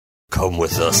Come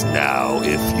with us now,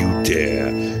 if you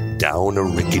dare, down a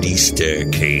rickety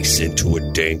staircase into a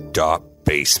dank, dark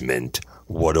basement.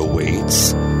 What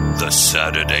awaits? The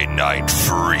Saturday Night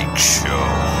Freak Show.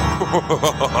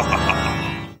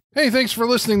 Hey, thanks for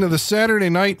listening to the Saturday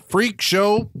Night Freak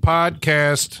Show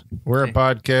podcast. We're a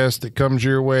podcast that comes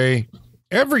your way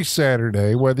every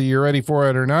Saturday, whether you're ready for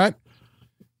it or not.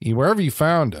 Wherever you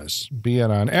found us, be it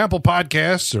on Apple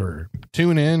Podcasts or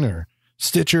TuneIn or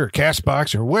Stitcher or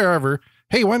CastBox or wherever.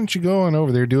 Hey, why don't you go on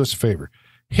over there, do us a favor.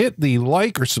 Hit the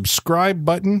like or subscribe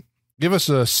button. Give us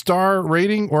a star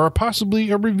rating or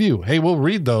possibly a review. Hey, we'll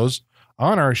read those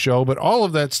on our show, but all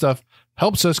of that stuff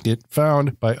helps us get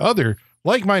found by other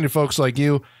like-minded folks like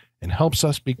you and helps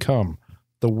us become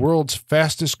the world's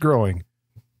fastest growing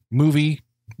movie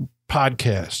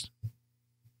podcast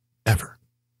ever.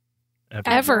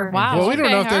 Ever. Wow. Well, we don't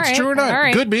know if that's true or not. All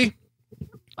right. Could be.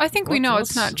 I think we know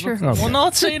it's not true. Okay. Well, no,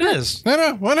 let's say it is.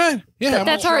 No, why not? Yeah,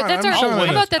 That's our I'm goal. showing How it.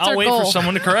 about that's I'll our wait goal? for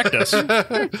someone to correct us.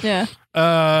 Yeah.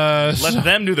 Let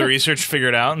them do the research, figure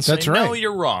it out, and say, That's right. no,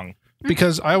 you're wrong.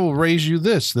 Because I will raise you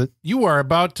this, that you are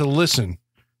about to listen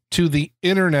to the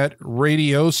internet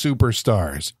radio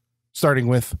superstars, starting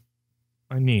with,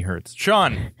 My knee hurts.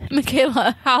 Sean.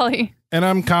 Michaela, Holly. and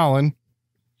I'm Colin,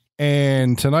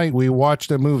 and tonight we watched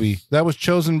a movie that was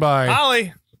chosen by...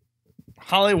 Holly,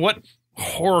 what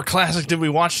horror classic did we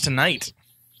watch tonight?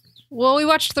 Well, we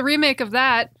watched the remake of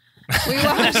that. We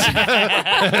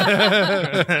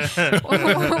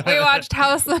watched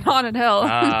House on Haunted Hill.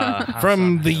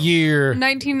 from the year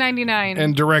 1999.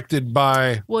 and directed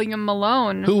by William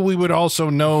Malone. who we would also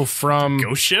know from...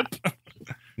 Ghost Ship?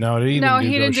 No, he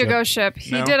didn't do Ghost Ship.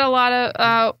 He No? did a lot of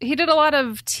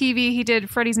TV. He did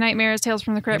Freddy's Nightmares, Tales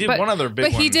from the Crypt. He did one other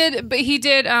big one. He did the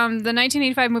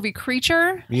 1985 movie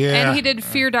Creature. Yeah. And he did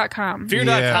Fear.com. Fear.com.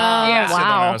 Yeah. That's the one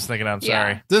Wow. I was thinking of. Yeah.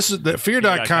 Sorry. This is the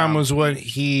Fear.com Fear.com. was what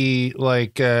he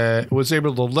was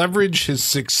able to leverage his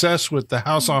success with the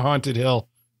House on Haunted Hill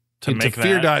To into make that?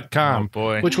 Fear.com, Oh,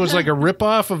 boy. which was like a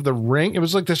ripoff of The Ring. It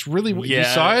was like this really, you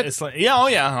saw it? It's like, oh,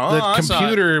 yeah. The I saw it.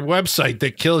 computer website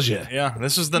that kills you. Yeah,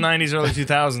 this was the 90s, early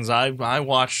 2000s. I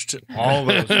watched all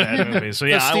those bad movies. So,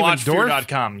 yeah, That's I Steven watched Dorff?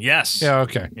 Fear.com. Yes. Yeah,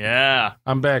 okay. Yeah.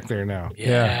 I'm back there now.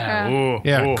 Yeah. Ooh,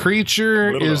 Yeah, ooh.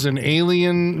 Creature Little. is an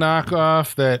alien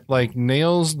knockoff that like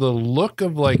nails the look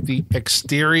of like the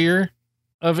exterior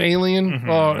of Alien,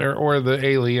 Mhm. or the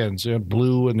aliens,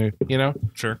 blue and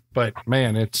Sure. But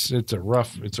man, it's a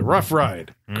rough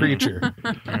ride. Creature.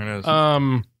 There it is.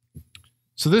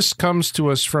 So this comes to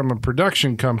us from a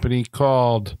production company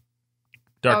called,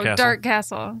 Dark Castle. Dark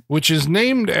Castle. which is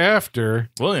named after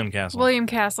William Castle. William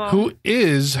Castle.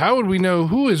 how would we know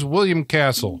who is William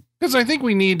Castle? Because I think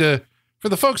we need to, for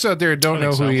the folks out there who don't I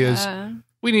know think who so. he is,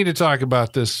 we need to talk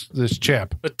about this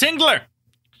chap. The Tingler.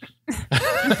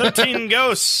 13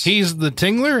 Ghosts. He's the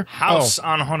Tingler? House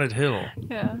on Haunted Hill.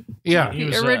 Yeah. Yeah, He The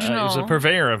was, original. he was a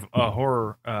purveyor of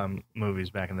horror movies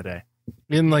back in the day.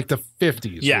 in like the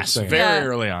 50s. Yes, you're saying. very Yeah.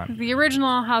 early on. The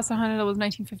original House on Haunted Hill was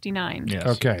 1959. Yes.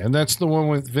 Okay, and that's the one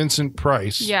with Vincent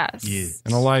Price. Yes. Yeah.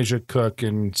 And Elijah Cook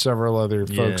and several other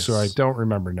folks who I Yes. don't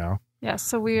remember now. Yes.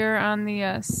 So we are on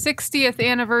the 60th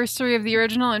anniversary of the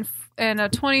original and a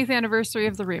 20th anniversary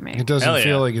of the remake. It doesn't Hell yeah.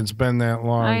 feel like it's been that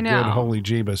long. I know. Good holy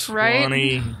jeebus. Right?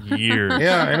 20 years.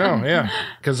 Yeah, I know. Yeah,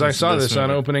 because I This- saw this this on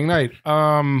movie. opening night.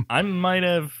 I might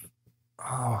have.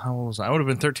 Oh, how old was I? I would have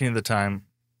been 13 at the time.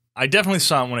 I definitely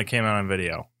saw it when it came out on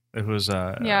video. It was.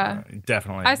 Yeah.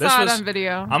 Definitely. I This saw was- it on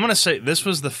video. I'm gonna say this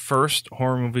was the first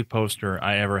horror movie poster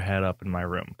I ever had up in my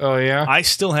room. Oh yeah. I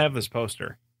still have this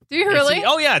poster. Do you really?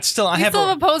 It's- oh yeah, it's still. I you have. still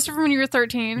have a poster from when you were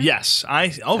 13? Yes,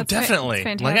 That's definitely.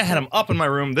 fantastic. Like I had them up in my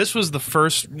room. This was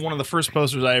one of the first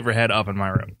posters I ever had up in my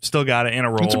room. Still got it in a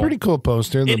roll. It's a pretty cool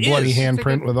poster. The It bloody is.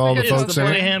 handprint with all the It is folks the in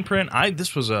bloody it. handprint.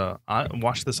 I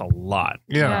watched this a lot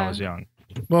Yeah. when I was young.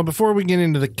 Well, before we get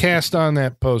into the cast on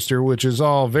that poster, which is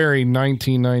all very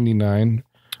 1999,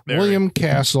 Very. William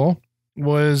Castle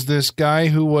was this guy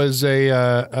who was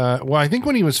I think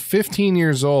when he was 15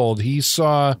 years old, he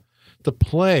saw the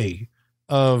play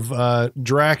of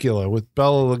Dracula with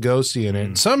Bela Lugosi in it,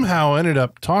 and somehow ended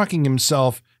up talking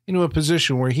himself into a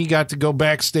position where he got to go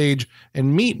backstage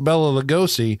and meet Bela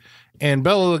Lugosi, and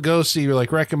Bela Lugosi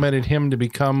recommended him to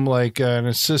become like an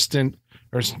assistant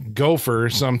or gopher or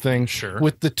something Sure.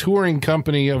 with the touring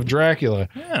company of Dracula.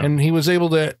 Yeah. And he was able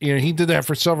to, he did that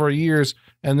for several years,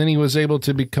 and then he was able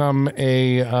to become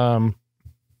a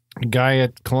guy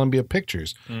at Columbia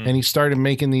Pictures, and he started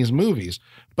making these movies.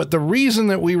 But the reason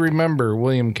that we remember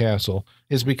William Castle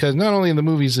is because not only the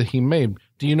movies that he made,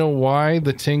 do you know why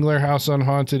the Tingler, House on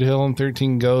Haunted Hill, and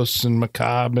 13 Ghosts and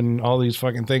Macabre and all these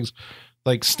fucking things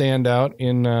stand out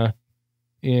in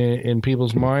in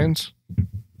people's minds?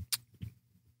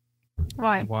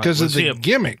 Why? Because of the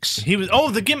gimmicks. He was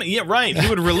the gimmick. Yeah, right. He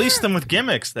would release them with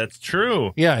gimmicks. That's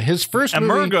true. Yeah, his first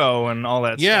movie. Emergo and all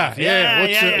that stuff.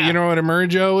 Yeah. You know what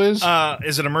Emergo is?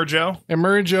 Is it Emergo?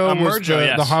 Emergo was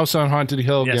the House on Haunted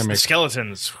Hill yes, gimmick. The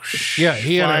skeletons. Yeah,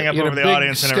 he flying had up over the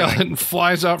audience and skeleton everything.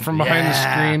 flies out from behind the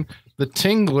screen. The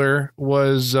Tingler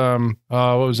was what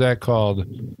was that called?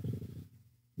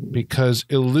 Because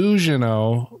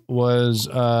Illusiono was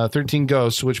 13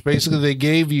 Ghosts, which basically they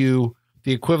gave you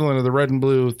the equivalent of the red and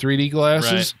blue 3D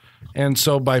glasses. Right. And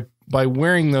so by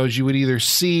wearing those, you would either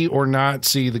see or not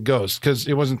see the ghost because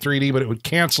it wasn't 3D, but it would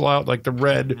cancel out like the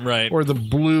red or the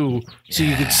blue. So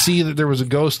you could see that there was a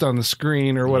ghost on the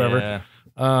screen or whatever. Yeah.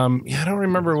 I don't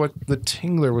remember what the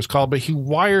Tingler was called, but he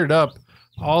wired up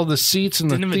all the seats in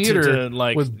the theater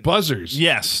with buzzers.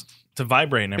 Yes. To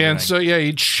vibrate and everything. And so,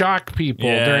 he'd shock people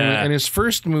during. In his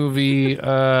first movie,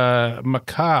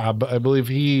 Macabre, I believe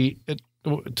he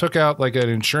took out like an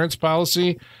insurance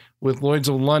policy with Lloyd's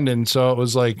of London. So it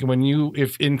was like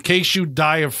in case you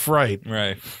die of fright.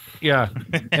 Right. Yeah.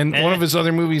 And one of his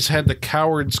other movies had The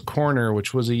Coward's Corner,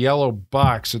 which was a yellow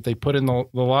box that they put in the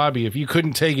lobby. If you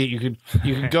couldn't take it, you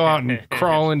could go out and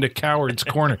crawl into Coward's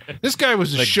Corner. This guy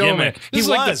was a showman. This is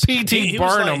like the P.T.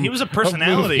 Barnum. He was a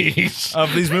personality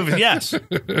of these movies. Yes.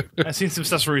 I've seen some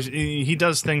stuff where he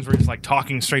does things where he's like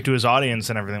talking straight to his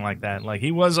audience and everything like that. Like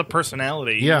he was a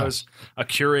personality. He was a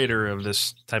curator of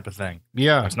this type of thing.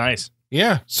 Yeah. It's nice.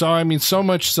 Yeah. So, I mean, so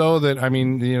much so that,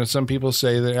 some people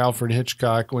say that Alfred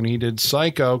Hitchcock, when he did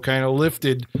Psycho, kind of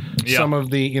lifted some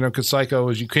of the, because Psycho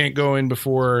is you can't go in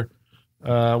before,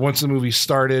 once the movie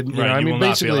started.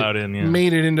 Basically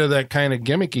made it into that kind of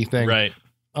gimmicky thing. Right.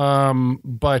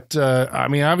 But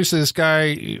obviously this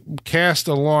guy cast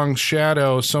a long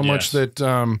shadow so much that,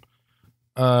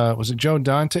 was it Joe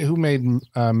Dante who made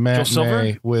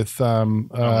Matinee with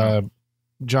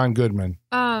John Goodman?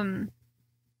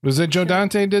 Was it Joe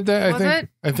Dante did that?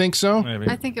 I think so. Maybe.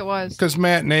 I think it was. Because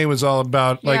Matinee was all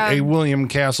about like a William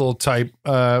Castle type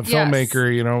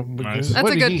filmmaker, Nice.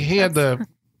 That's a good. He had the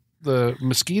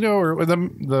mosquito or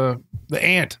the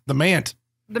ant, the mant.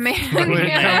 The man.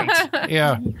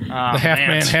 Yeah. The half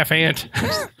man, half ant.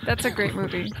 That's a great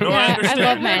movie. No, I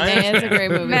love Matinee. It's a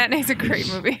great movie. Matinee's a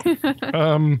great movie.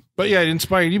 But yeah, it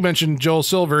inspired. You mentioned Joel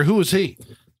Silver. Who was he?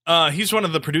 He's one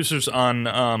of the producers on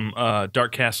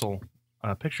Dark Castle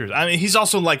Pictures. I mean, he's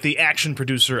also like the action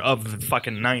producer of the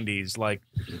fucking 90s, like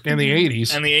in the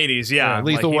 80s. And the 80s, yeah.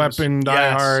 Lethal Weapon,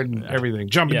 Die Hard, and everything.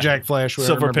 Jumpin' Jack Flash,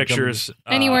 Silver Pictures.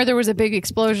 Anywhere there was a big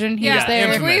explosion, he was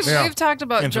there. We've talked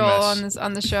about Joel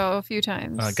on the show a few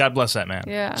times. God bless that man.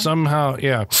 Yeah. Somehow,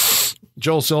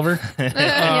 Joel Silver. For real.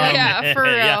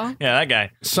 Yeah, that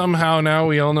guy. Somehow now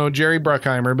we all know Jerry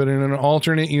Bruckheimer, but in an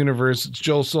alternate universe, it's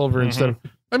Joel Silver instead of.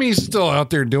 I mean, he's still out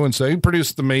there doing stuff. He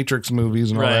produced the Matrix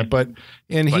movies and all that, but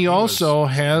he also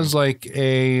has like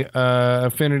a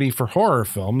affinity for horror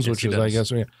films, which is, I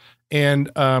guess,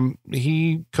 and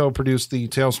he co-produced the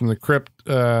Tales from the Crypt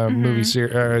movie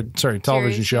series,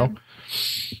 television show.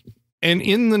 And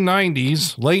in the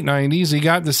 90s, late 90s, he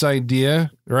got this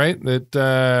idea, right,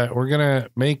 that we're going to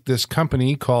make this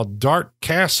company called Dark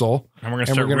Castle. And we're going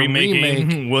to start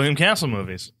remaking William Castle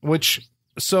movies.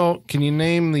 So, can you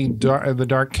name the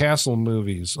Dark Castle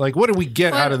movies? Like, what did we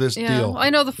get out of this deal? I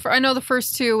know the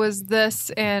first two was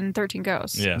this and 13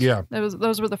 Ghosts. Yes. Yeah.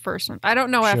 Those were the first ones. I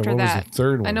don't know after what that. Was the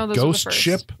third one? I know those Ghost were the first.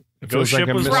 Ship. Ghost Ship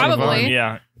was probably.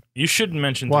 Yeah. You shouldn't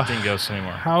mention 13 Ghosts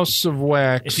anymore. House of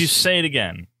Wax. If you say it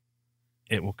again,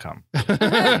 it will come. God,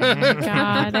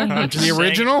 I hate the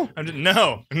original?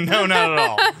 No, not at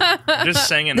all. I'm just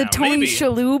saying it the now. Tony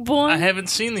Shalhoub one. I haven't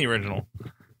seen the original.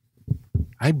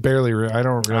 I don't really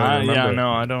remember. Yeah,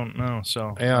 no, I don't know.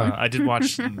 So I did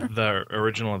watch the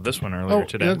original of this one earlier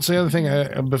today. That's the other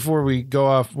thing. Before we go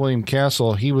off William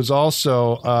Castle, he was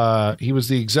also he was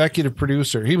the executive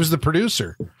producer. He was the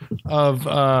producer of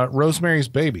Rosemary's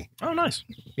Baby. Oh, nice.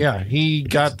 Yeah, he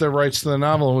got the rights to the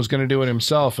novel and was going to do it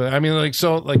himself. I mean, like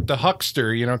the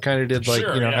Huckster, kind of did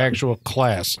actual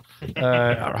class.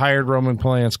 Hired Roman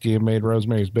Polanski and made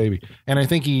Rosemary's Baby, and I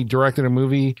think he directed a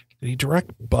movie. Did he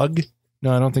direct Bug?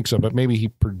 No, I don't think so, but maybe he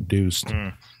produced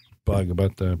Bug,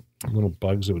 about the little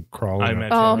bugs that would crawl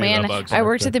in. Oh, man. I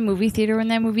worked at the movie theater when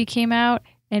that movie came out,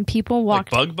 and people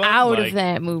walked out of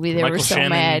that movie. They were so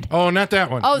mad. Oh, not that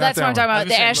one. Oh, that's what I'm talking about.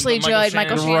 The Ashley Judd,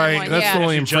 Michael Shannon one. Right, that's the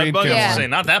William Friedkin one. Yeah.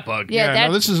 Not that bug. Yeah,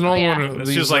 no, this is an old one of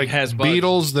these like has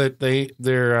beetles that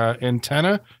their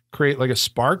antenna create like a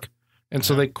spark. And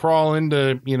so they crawl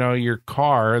into, your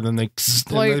car, and then they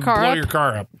blow your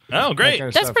car up. Oh, great.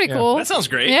 That's stuff. Pretty cool. That sounds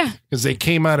great. Yeah. Because they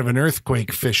came out of an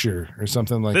earthquake fissure or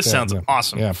something like that. This sounds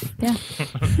awesome. Yeah.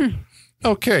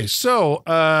 Okay, so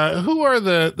who are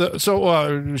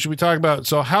should we talk about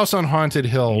House on Haunted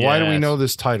Hill? Yes. Why do we know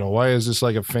this title? Why is this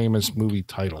like a famous movie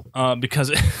title?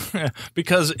 Because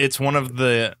it's one of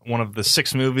the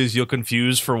 6 movies you'll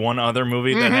confuse for one other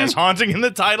movie that has haunting in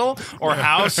the title, or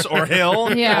house, or hill,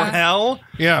 or hell.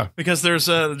 Yeah, because there's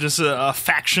just a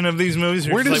faction of these movies.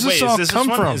 Where does this all come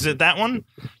from? Is it that one?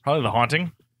 Probably The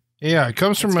Haunting. Yeah, it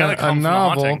comes from a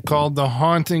novel called The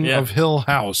Haunting of Hill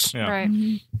House. Yeah.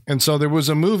 Right. And so there was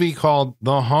a movie called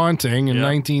The Haunting in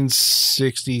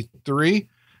 1963.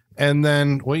 And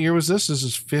then what year was this? This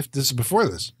is before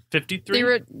this.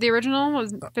 53? The original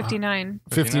was 59.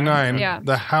 59. Yeah.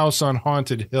 The House on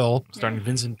Haunted Hill. Starring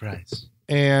Vincent Price.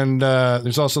 And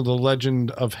there's also The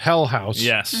Legend of Hell House.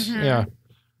 Yes. Mm-hmm. Yeah.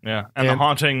 Yeah. And The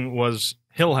Haunting was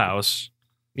Hill House.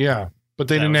 Yeah. But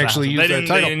they didn't actually use that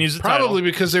title. They didn't use the Probably title.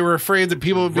 Because they were afraid that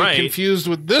people would be confused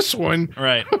with this one,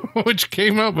 right? Which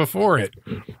came out before it.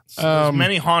 So there's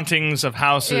many hauntings of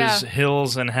houses,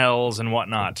 hills, and hells, and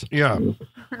whatnot. Yeah,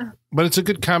 but it's a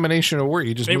good combination of words.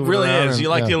 You just it really is. You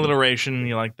like the alliteration.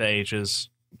 You like the H's.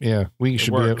 Yeah, we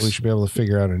should be able to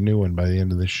figure out a new one by the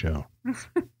end of this show.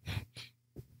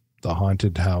 The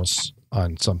Haunted House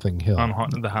on something hill.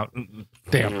 On the house.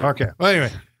 Damn. Okay. Well,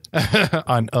 anyway,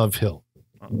 on Of Hill.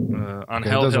 On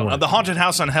Hell Hill. The Haunted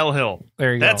House on Hell Hill.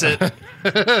 There you go. That's it.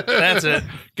 That's it.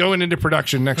 Going into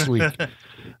production next week.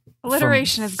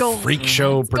 Alliteration is gold. Freak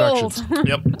Show Productions.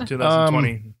 Yep,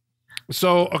 2020.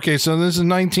 So this is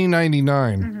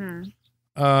 1999.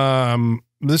 Mm-hmm.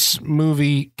 This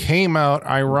movie came out,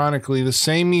 ironically, the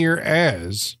same year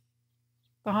as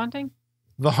The Haunting?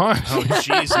 The Haunting. Oh,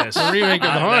 Jesus. The remake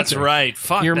of The Haunting. That's right.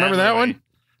 Fuck you remember that one?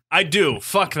 I do.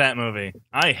 Fuck that movie.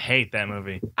 I hate that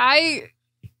movie.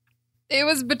 It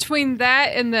was between that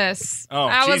and this. Oh,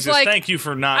 Jesus. Was like, thank you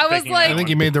for not picking that I think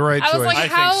you made the right choice. I was like, I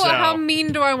think so. How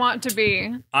mean do I want to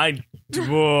be? I don't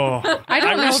know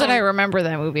that I remember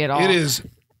that movie at all. It is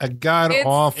a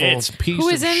god-awful piece who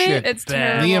is of in shit. it? It's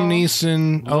terrible. Liam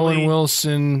Neeson, Owen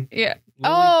Wilson. Yeah.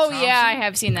 Yeah, I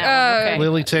have seen that one. Okay.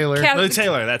 Lily Taylor. Lily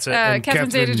Taylor, that's it. Catherine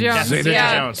Zeta-Jones.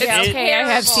 Zeta-Jones. Yeah, okay, I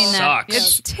have seen that. Sucks.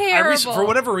 It's terrible. For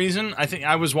whatever reason, I think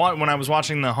when I was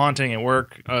watching The Haunting at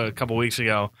work a couple weeks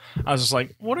ago, I was just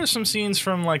like, what are some scenes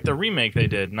from like the remake they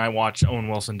did? And I watched Owen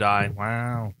Wilson die.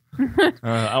 Wow.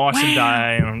 I watched him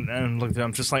die and looked at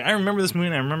him. Just like, I remember this movie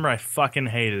and I remember I fucking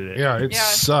hated it. Yeah, it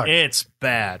sucked. It's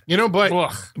bad.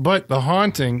 But The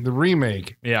Haunting, the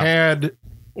remake, had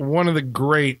one of the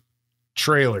great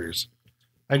trailers.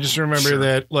 I just remember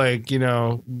that, like,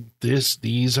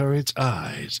 these are its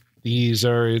eyes.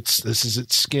 This is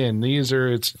its skin. These are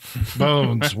its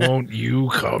bones. Won't you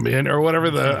come in? Or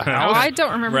whatever the house. I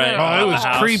don't remember that. Oh, it was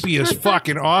creepy as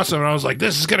fucking awesome. And I was like,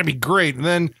 this is going to be great. And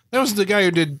then that was the guy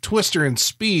who did Twister and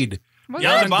Speed.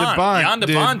 Jan de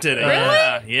Bont did it.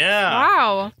 Really? Yeah.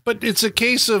 Wow. But it's a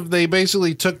case of they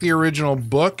basically took the original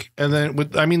book and then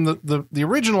the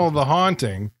original of The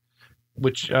Haunting,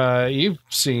 which you've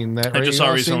seen that, right? I just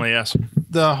saw recently, yes.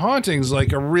 The Haunting's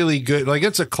like a really good, like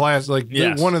it's a class, like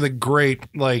one of the great,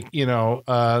 like,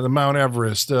 the Mount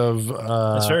Everest of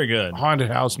that's very good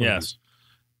haunted house movies. Yes.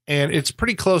 And it's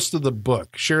pretty close to the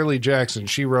book. Shirley Jackson,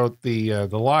 she wrote the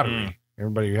Lottery.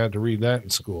 Everybody had to read that in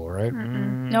school, right?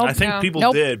 Nope. I think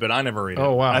people did, but I never read it.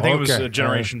 Oh, wow. I think it was a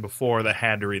generation before that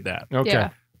had to read that. Okay.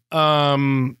 Yeah.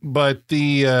 But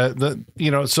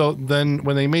so then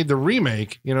when they made the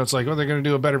remake, it's like, they're going to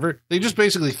do a better version. They just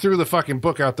basically threw the fucking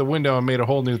book out the window and made a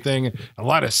whole new thing. A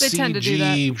lot of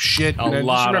CG shit. A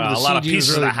lot of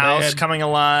pieces of the house coming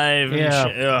alive. Yeah.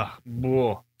 And shit.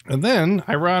 Ugh. And then,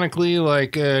 ironically,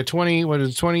 like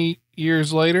 20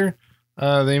 years later,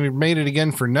 they made it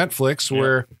again for Netflix,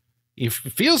 where it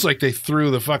feels like they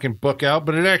threw the fucking book out,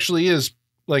 but it actually is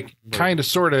like kind of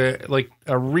sort of like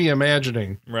a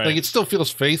reimagining. Right. Like it still feels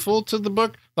faithful to the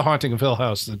book, The Haunting of Hill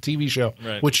House, the TV show,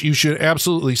 which you should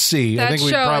absolutely see. That I think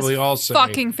we probably all say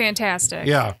fucking fantastic.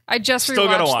 Yeah. I just still rewatched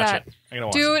gotta watch that. it. I gotta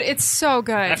watch Dude, it's so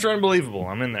good. After Unbelievable,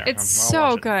 I'm in there. It's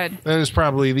so good. That is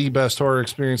probably the best horror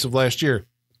experience of last year.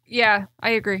 Yeah,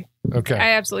 I agree. Okay. I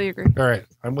absolutely agree. All right.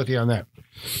 I'm with you on that.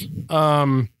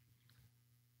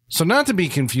 So not to be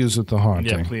confused with The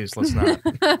Haunting. Yeah, please, let's not.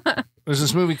 There's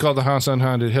this movie called The House on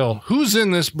Haunted Hill. Who's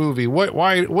in this movie?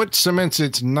 What cements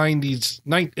its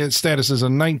status as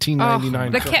a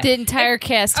 1999 film? The entire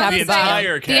cast. The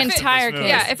entire cast.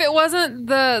 Yeah, if it wasn't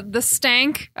the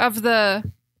stank of the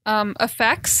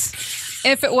effects,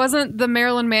 if it wasn't the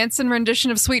Marilyn Manson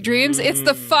rendition of Sweet Dreams, it's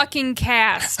the fucking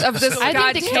cast of this. I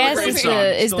think the cast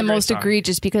is the most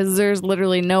egregious because there's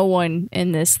literally no one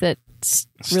in this that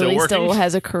still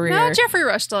has a career. No, Jeffrey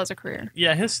Rush still has a career.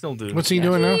 Yeah, he'll still do. What's he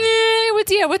doing now?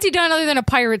 What's he done other than a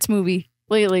Pirates movie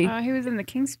lately? He was in The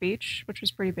King's Speech, which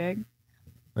was pretty big.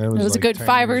 It was like a good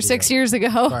 5 or 6 years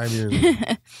ago. 5 years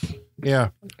ago. Yeah.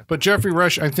 But Jeffrey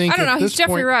Rush, I think. I don't know. He's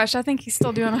Jeffrey Rush. I think he's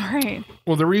still doing all right.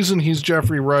 Well, the reason he's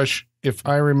Jeffrey Rush, if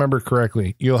I remember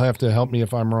correctly, you'll have to help me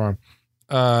if I'm wrong,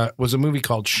 was a movie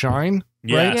called Shine.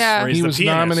 Yes, right? Yeah. He was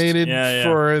nominated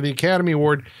for the Academy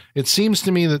Award. It seems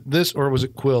to me that this, or was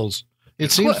it Quills?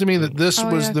 It seems to me that this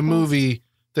was the movie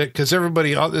that, because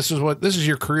everybody, this is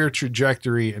your career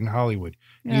trajectory in Hollywood.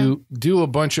 Yeah. You do a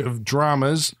bunch of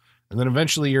dramas, and then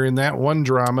eventually you're in that one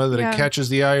drama that it catches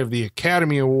the eye of the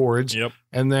Academy Awards. Yep.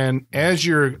 And then as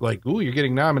you're like, ooh, you're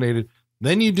getting nominated,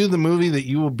 then you do the movie that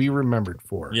you will be remembered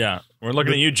for. Yeah. We're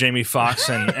looking at you, Jamie Foxx,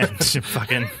 and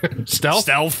fucking Stealth.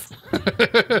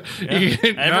 You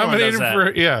get nominated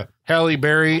for, Halle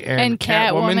Berry and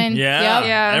Catwoman.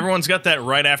 Yeah. Everyone's got that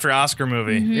right after Oscar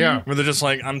movie. Mm-hmm. Yeah. Where they're just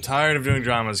like, I'm tired of doing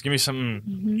dramas. Give me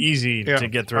something easy to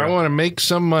get through. I want to make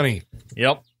some money.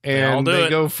 Yep. And they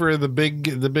go for the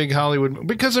big Hollywood,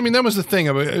 because I mean that was the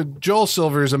thing. Joel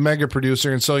Silver is a mega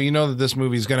producer, and so you know that this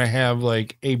movie is going to have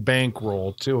like a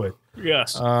bankroll to it.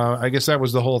 Yes. I guess that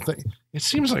was the whole thing. It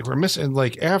seems like we're missing,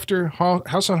 like after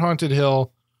House on Haunted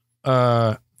Hill,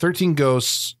 13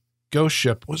 Ghosts, Ghost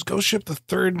Ship. Was Ghost Ship the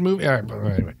third movie?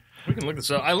 Anyway, we can look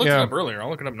this up. I looked it up earlier. I'll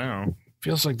look it up now.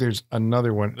 Feels like there's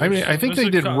another one. I mean, I think they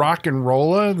did Rock and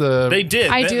Rolla. They did.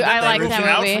 I like that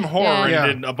movie. Out from horror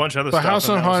and did a bunch of other stuff.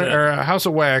 But House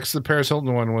of Wax, the Paris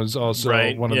Hilton one, was also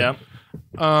one of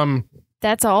them.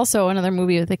 That's also another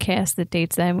movie with a cast that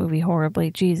dates that movie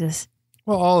horribly. Jesus.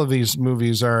 Well, all of these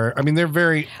movies are. I mean, they're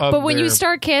very. But when you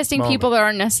start casting people that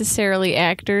aren't necessarily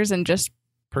actors and just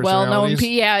well-known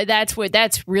people,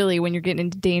 that's really when you're getting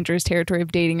into dangerous territory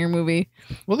of dating your movie.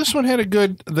 Well, this one had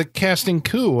the casting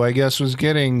coup, I guess, was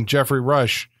getting Jeffrey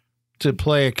Rush to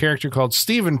play a character called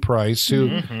Stephen Price,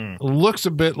 who looks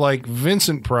a bit like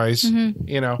Vincent Price,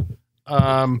 you know.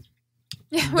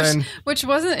 Which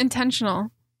wasn't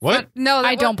intentional. What? No,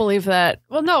 I don't believe that.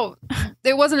 Well, no,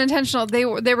 it wasn't intentional. They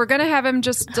were going to have him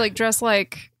just like dress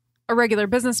like a regular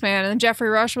businessman, and Jeffrey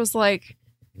Rush was like,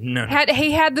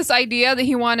 he had this idea that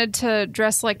he wanted to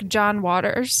dress like John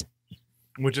Waters,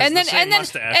 which is the same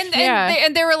mustache.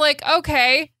 And they were like,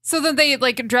 okay. So then they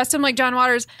like dressed him like John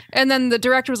Waters, and then the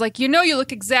director was like, you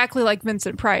look exactly like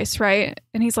Vincent Price, right?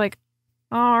 And he's like,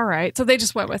 all right. So they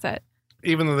just went with it.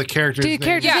 Even though the character's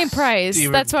name Price.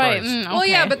 Steven That's why. Price. Well,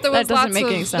 yeah, but there was that doesn't make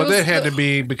any sense. But that had to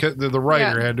be because the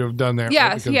writer had to have done that.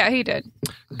 Yeah, right? he did.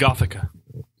 Gothica.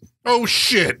 Oh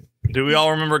shit! Do we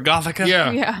all remember Gothica?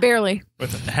 Yeah. Barely.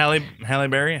 With Halle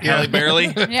Berry? Halle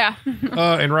Barely? Yeah.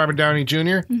 And Robert Downey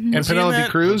Jr. And Penelope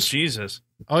Cruz. Oh, Jesus.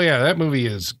 Oh, yeah, that movie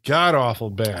is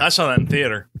god-awful bad. I saw that in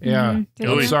theater. Yeah.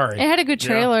 I'm sorry. It had a good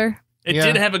trailer. It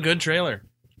did have a good trailer.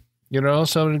 You know,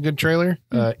 also a good trailer?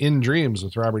 In Dreams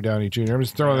with Robert Downey Jr. I'm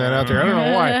just throwing that out there. I don't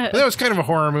know why. But that was kind of a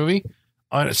horror movie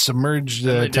on a submerged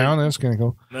town. That was kind of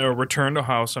cool. Return to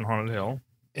House on Haunted Hill.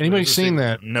 Anybody seen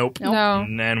that? Nope. No.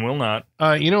 And will not.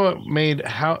 You know what made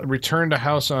Return to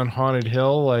House on Haunted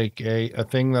Hill like a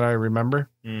thing that I remember?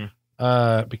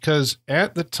 Because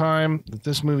at the time that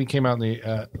this movie came out in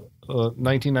the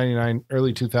 1999,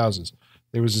 early 2000s,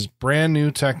 there was this brand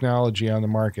new technology on the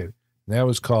market. And that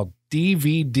was called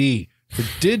DVD, the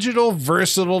Digital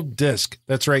Versatile Disc.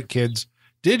 That's right, kids.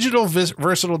 Digital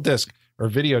Versatile Disc or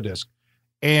video disc.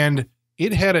 And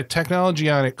it had a technology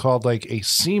on it called like a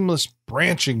seamless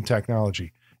branching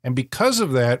technology. And because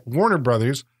of that, Warner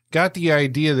Brothers got the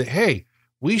idea that, hey,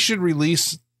 we should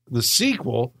release the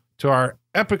sequel to our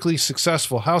epically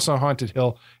successful House on Haunted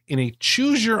Hill in a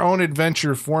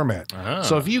choose-your-own-adventure format.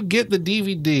 So if you get the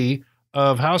DVD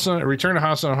of Return to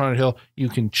House on Haunted Hill, you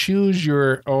can choose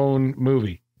your own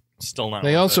movie. Still not.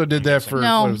 They also did that for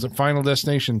what was it, Final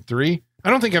Destination 3? I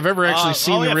don't think I've ever actually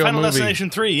seen the real Final movie. Destination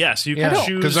 3, yes. You can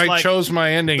choose. Because I chose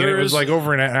my ending and it was like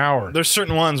over an hour. There's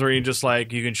certain ones where you just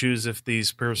like, you can choose if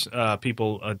these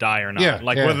people die or not. Yeah,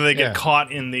 like whether they get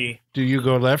caught in the... Do you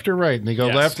go left or right? And they go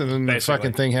left and then the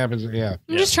fucking thing happens. Yeah.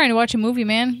 I'm just trying to watch a movie,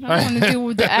 man. I don't want to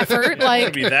do the effort.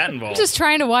 Like, be that involved. I'm just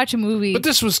trying to watch a movie. But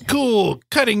this was cool,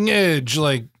 cutting edge,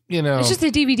 like, you know. It's just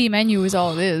a DVD menu is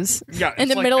all it is. Yeah, in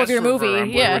the middle of your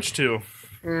movie. Yeah. Which two?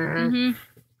 Mm-hmm.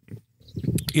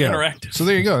 Yeah. Correct. So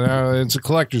there you go. Now it's a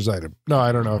collector's item. No,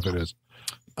 I don't know if it is.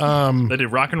 They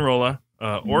did Rock and Rolla,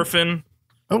 Orphan.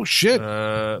 Oh shit.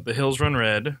 The Hills Run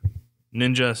Red,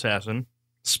 Ninja Assassin,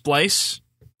 Splice,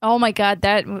 Oh my God,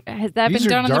 has that been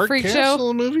done on the Freak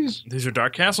Show? Movies? These are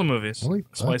Dark Castle movies.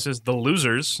 Splice is The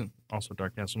Losers, also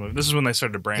Dark Castle movie. This is when they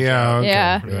started to branch out. Okay.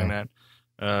 Yeah. Doing that.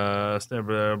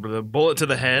 The Bullet to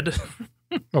the Head.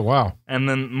 Oh, wow. And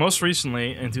then most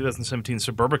recently, in 2017,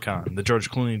 Suburbicon, the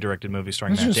George Clooney directed movie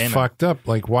starring It's Matt just Damon. fucked up.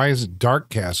 Like, why is it Dark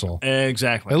Castle?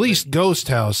 Exactly. At least Ghost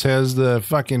House has the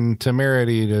fucking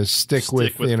temerity to stick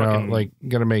with like,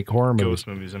 gonna make horror movies. Ghost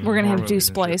movies. We're going to have to do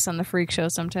Splice on the Freak Show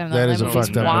sometime. That is a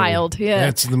fucked up wild. movie. Yeah.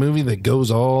 That's the movie that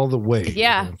goes all the way.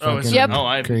 Yeah. Crazy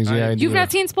idea. You've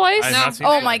not seen Splice? No.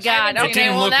 Oh my God. Okay,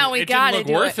 well now we got it. It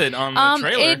didn't look worth it on the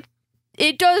trailer.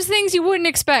 It does things you wouldn't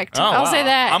expect. I'll say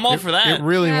that. I'm all for that. It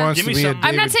really wants to be a David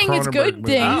I'm not saying it's good Cronenberg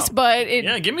things, but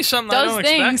it give me something I don't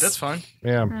expect. That's fine.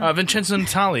 Yeah. Vincenzo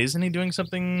Natali, isn't he doing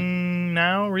something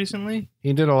now recently?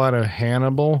 He did a lot of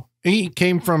Hannibal. He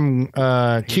came from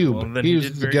Cube. He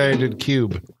was the guy who did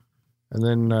Cube. And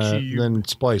then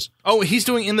Splice. Oh, he's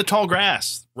doing In the Tall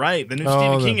Grass. Right. The new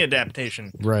Stephen King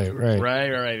adaptation. Right.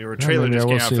 Your trailer just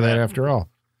came out for that after all.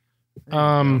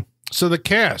 So the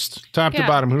cast, top to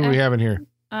bottom, who do we have in here?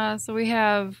 So we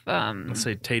have let's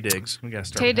say Taye Diggs. We gotta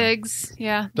start. Taye Diggs,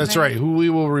 yeah. That's right. Who we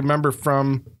will remember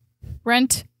from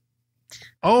Rent.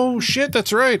 Oh shit,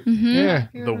 that's right. Mm-hmm. Yeah.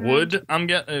 The Wood. I'm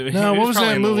getting. No, what was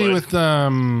that movie with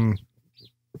Taye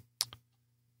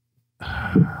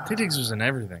Diggs was in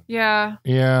everything. Yeah.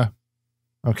 Yeah.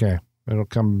 Okay. It'll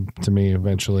come to me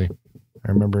eventually.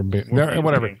 I remember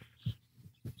whatever.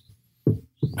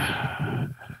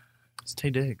 It's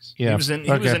Taye Diggs. Yeah. He was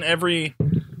in every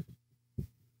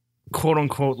quote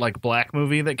unquote like black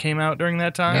movie that came out during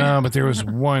that time. No, but there was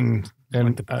one and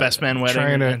like the Best Man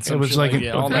Wedding. It was like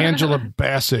Angela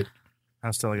Bassett.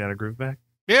 How Still I Got a Groove Back?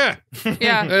 Yeah.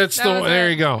 Yeah. There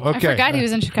you go. Okay. I forgot he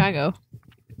was in Chicago.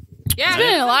 Yeah. He's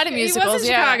been in a lot of musicals. He was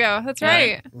in Chicago. That's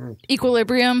right.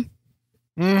 Equilibrium.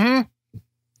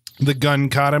 Mm-hmm. The Gun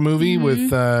Kata movie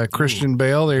with Christian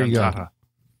Bale. There you go.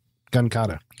 Gun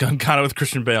Kata with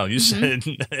Christian Bale. You said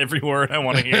every word I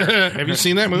want to hear. Have you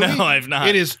seen that movie? No, I've not.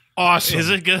 It is awesome. Is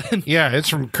it good? Yeah, it's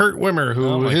from Kurt Wimmer,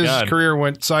 who his career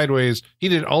went sideways. He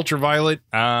did Ultraviolet.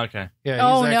 Okay. Yeah.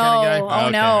 He's that kind of guy. Oh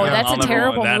no, that's a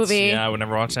terrible movie. Yeah, I would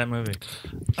never watch that movie.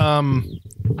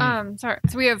 Sorry.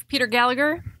 So we have Peter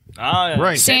Gallagher. Yeah.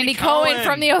 Right. Sandy Cohen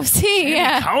from the OC.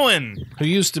 Yeah. Cohen, who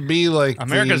used to be like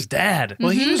America's dad. Well,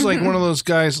 he was like one of those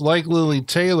guys like Lily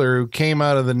Taylor who came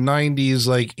out of the 90s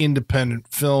like independent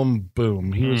film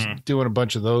boom. He was doing a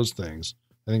bunch of those things.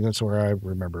 I think that's where I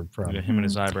remember him from. Him and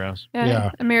his eyebrows.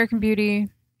 Yeah. American Beauty.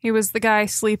 He was the guy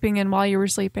sleeping in While You Were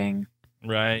Sleeping.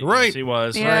 Right. Yes, he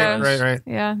was. Yeah. Right.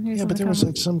 Yeah. Yeah, but there was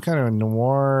like some kind of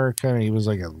noir he was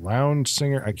like a lounge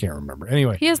singer. I can't remember.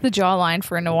 Anyway. He has the jawline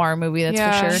for a noir movie, that's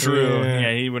for sure. True.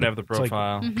 Yeah, he would have the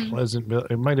profile. Like Pleasantville.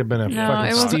 It might have been a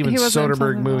fucking Steven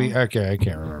Soderbergh movie. Okay, I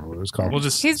can't remember what it was called. We'll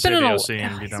just he's been in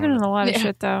a lot of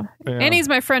shit though. Yeah. And he's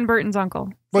my friend Burton's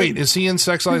uncle. Wait, is he in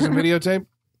Sex Lies and Videotape?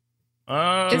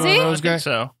 Is he? I think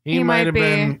so. He might have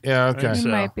been. Yeah, okay. He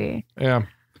might be. Yeah.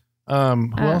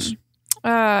 Who else?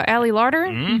 Ali Larter.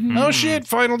 Mm-hmm. Oh shit!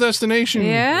 Final Destination.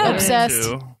 Yeah. Obsessed.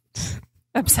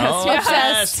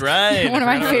 Obsessed. Right. One of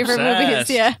my favorite movies.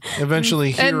 Yeah.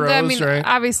 Eventually, Heroes. Right.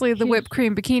 Obviously, the Whipped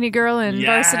Cream Bikini Girl in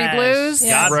Varsity Blues.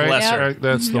 God bless her. Right.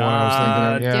 That's the one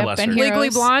I was thinking of. Yeah. Legally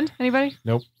Blonde. Anybody?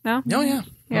 Nope. No. Oh yeah.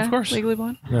 Of course. Legally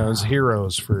Blonde. No, it was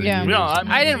Heroes for you.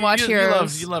 I didn't watch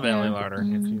Heroes. You love Ali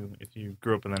Larter if you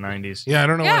grew up in the 90s. Yeah, I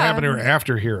don't know what happened to her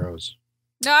after Heroes.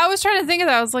 No, I was trying to think of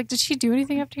that. I was like, did she do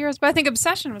anything after Heroes? But I think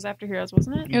Obsession was after Heroes,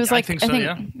 wasn't it? It was like, I think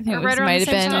it might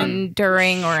have been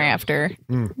during or after.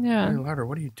 Yeah. Ali Larter,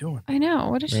 what are you doing? I know.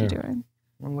 What is she doing?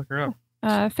 I'll look her up.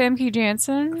 Famke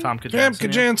Janssen.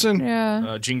 Famke Janssen.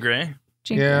 Yeah. Jean Grey.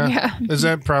 Yeah. Is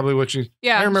that probably what she...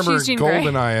 Yeah, I remember she's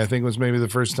Goldeneye, I think, was maybe the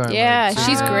first time. Yeah,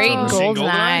 she's great in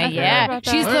Goldeneye. Yeah.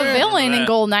 She's the villain in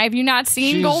Goldeneye. Have you not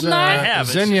seen Goldeneye? I have.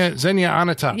 Zenya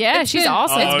Anatop. Yeah, she's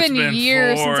awesome. It's been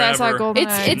years since I saw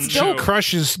Goldeneye. It's dope. She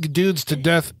crushes dudes to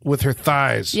death with her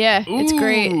thighs. Yeah, it's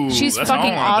great. She's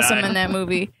fucking awesome in that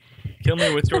movie. Kill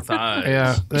me with your thighs.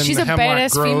 Yeah. She's a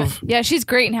badass female. Yeah, she's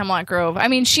great in Hemlock Grove. I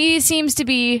mean, she seems to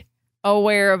be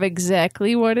aware of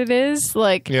exactly what it is.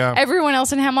 Like everyone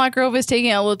else in Hemlock Grove is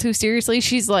taking it a little too seriously.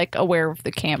 She's like aware of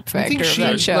the camp factor of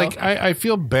that show. Like I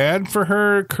feel bad for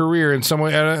her career in some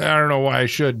way. I don't know why I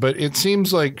should, but it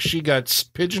seems like she got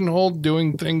pigeonholed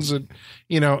doing things that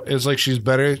it's like she's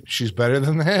better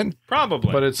than that.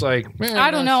 Probably, but it's like I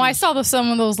don't know. I saw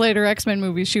some of those later X-Men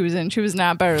movies she was in. She was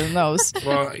not better than those.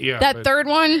 Well, yeah, that third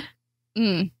one.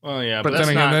 Well, yeah, but then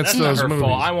again, that's those her movies.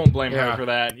 fault. I won't blame her for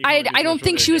that. I don't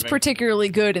think she was particularly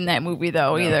good in that movie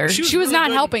though either. She was really not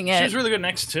good. helping it. She was really good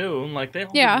next two. Like they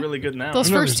all were really good now. Those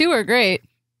first two are great.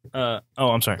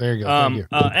 I'm sorry. There you go. Thank you.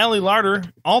 Ali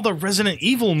Larter, all the Resident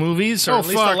Evil movies, or at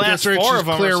least the last right. 4 of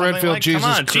them. Claire Redfield. Redfield. Jesus Come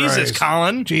on, Christ. Jesus,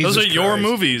 Colin. Jesus Those are your Christ.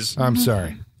 movies. I'm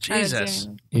sorry. Jesus.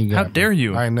 How dare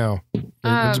you? I know.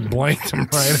 Just blanked them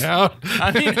right out.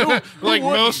 I mean, who like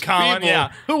most Colin? People.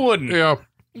 Yeah, who wouldn't? Yeah.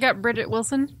 You got Bridget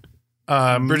Wilson.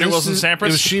 Bridget Wilson Sampras.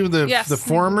 Was she the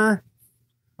former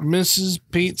Mrs.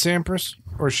 Pete Sampras,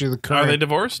 or is she the current? Are they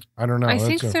divorced? I don't know. I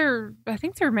think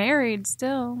they're married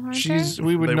still. Aren't they?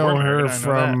 We would know her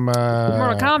from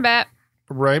Mortal Kombat,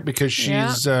 right? Because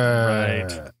she's right.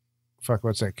 Fuck,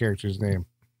 what's that character's name?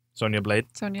 Sonya Blade.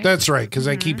 Sonya. That's right, because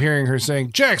I keep hearing her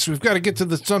saying, "Jax, we've got to get to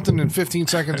the something in 15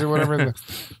 seconds or whatever."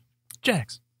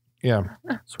 Jax. Yeah.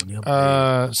 Sonya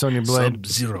Blade.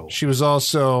 Sub-Zero. She was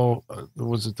also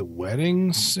was it the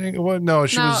wedding singer? What? No,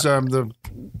 she was the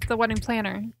wedding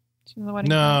planner. She was the wedding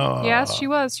No. planner. Yes, she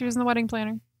was. She was in the wedding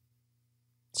planner.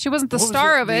 She wasn't the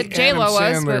star of it. J-Lo was.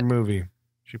 Sandler movie.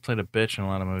 She played a bitch in a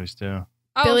lot of movies too.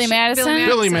 Billy Madison?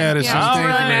 Billy Madison. Yeah. Thank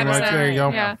you very much. There you go.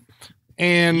 Yeah.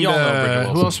 And Y'all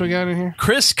know who else we got in here?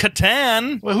 Chris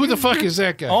Kattan. Well, who the fuck is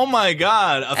that guy? Oh my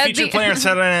God! A featured player on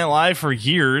Saturday Night Live for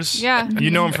years. Yeah. You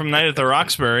know him from Night at the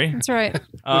Roxbury. That's right. Which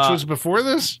was before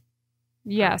this?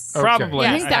 Yes. Okay. Probably.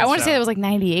 I want to say that was like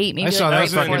 98, maybe. I saw like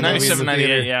that fucking movie in the 97, 98.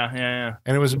 theater. Yeah.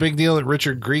 And it was a big deal that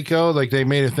Richard Grieco, like they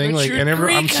made a thing,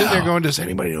 I'm sitting there going, does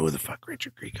anybody know who the fuck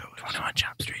Richard Grieco is? 21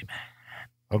 Jump Street, man.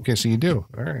 Okay, so you do.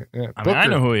 All right. Yeah. I mean, I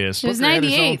know who he is. It was Booker had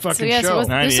his own 98. So fucking yes, show.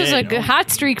 this was a good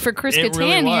hot streak for Chris It Kattan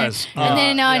really here. was. And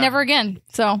then never again.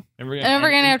 So never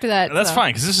again after that. That's so.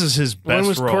 fine because this is his best When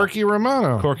was role. Corky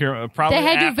Romano? Corky, probably They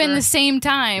had to have after, been the same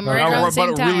time, right around the same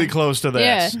but time. really close to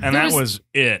this, Yeah. and that was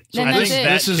it. Then I that's think it.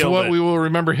 that This is killed what it. we will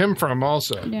remember him from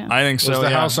also. Yeah. I think Was so. the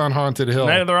yeah. House on Haunted Hill.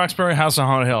 Night of the Roxbury, House on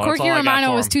Haunted Hill. That's Corky all I got Romano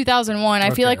for was him. 2001. I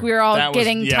feel like we were all That was-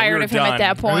 getting we tired were of him at done.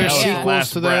 that Are point. there Yeah. sequels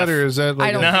Last to that, breath. or is that like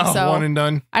I don't a think so. one and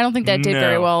done? I don't think that did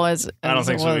very No. well as I don't it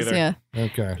think so was. either. Yeah.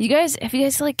 Okay. Have you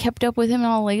guys like kept up with him at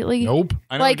all lately? Nope.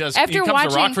 I know Like, he does. after he comes watching-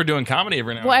 to Rockford doing comedy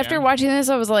every now Well, and after again. watching this,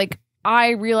 I was like, I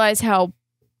realized how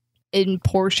in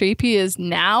poor shape he is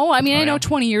now. I mean, I know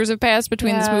 20 years have passed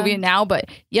between this movie and now, but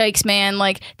yikes, man!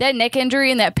 Like that neck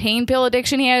injury and that pain pill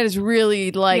addiction he had is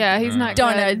really like he's not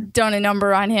done a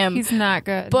number on him. He's not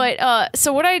good. But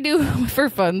so what I do for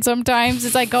fun sometimes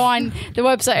is I go on the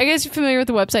website. I guess you're familiar with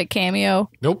the website Cameo.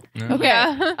 Nope.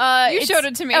 Okay, you showed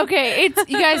it to me. Okay, it's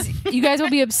you guys will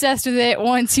be obsessed with it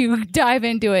once you dive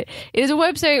into it. It is a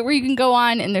website where you can go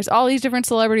on and there's all these different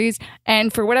celebrities,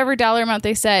 and for whatever dollar amount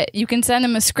they set, you can send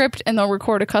them a script and they'll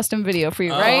record a custom video for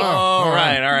you, right? Oh,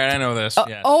 right. All right. I know this.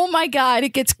 Yes. Oh my God, it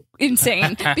gets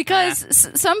insane because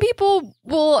some people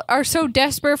are so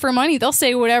desperate for money they'll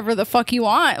say whatever the fuck you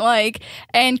want, like.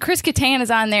 And Chris Kattan is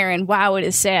on there, and wow, it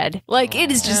is sad. Like it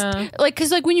is just like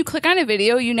because like when you click on a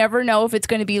video, you never know if it's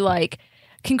going to be like,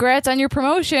 congrats on your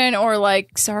promotion, or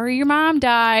like, sorry your mom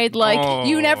died. Like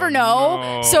you never know.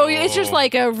 No. So it's just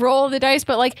like a roll of the dice.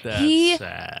 But like he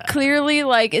sad. clearly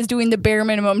like is doing the bare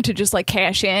minimum to just like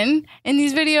cash in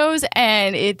these videos,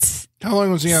 and it's How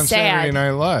long was he on Sad. Saturday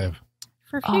Night Live?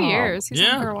 for a few years. He's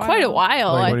Yeah. on for a while. quite a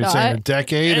while. Like, what are I you saying? A thought.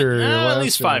 decade or At less,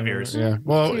 least 5 years. Yeah.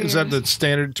 Well, 2 is that the years.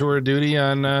 standard tour of duty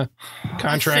on I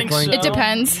contract think length? so. It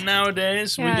depends.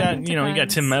 Nowadays, Yeah, we got it you got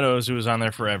depends. Tim Meadows who was on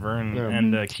there forever,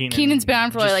 and Keenan. Keenan's been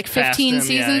on for just like passed 15 him.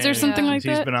 seasons or something like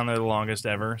He's that. been on there the longest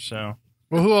ever. So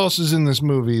Well, who else is in this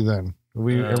movie then? Have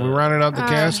we rounded out the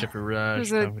cast? Jeffrey Rush,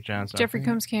 There's a Topher Johnson, Jeffrey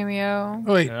Combs cameo.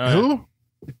 Oh, wait, who?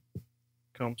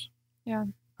 Combs.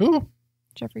 Who?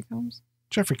 Jeffrey Combs.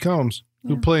 Jeffrey Combs,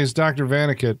 who Yeah. plays Dr.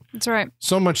 Vaniket. That's right.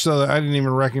 So much so that I didn't even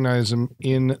recognize him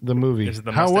in the movie. Is it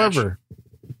the mustache? However,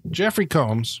 Jeffrey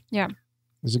Combs Yeah.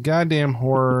 is a goddamn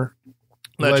horror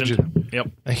legend. Yep,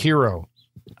 A hero.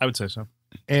 I would say so.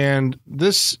 And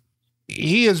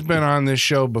he has been on this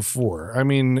show before. I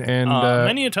mean, and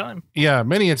Many a time. yeah,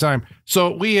 many a time.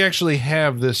 So we actually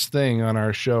have this thing on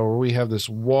our show where we have this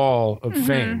wall of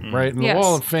fame, right? And Yes. the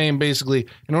wall of fame, basically,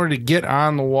 in order to get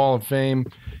on the wall of fame,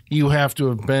 you have to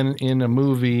have been in a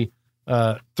movie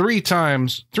 3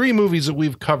 times, 3 movies that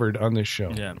we've covered on this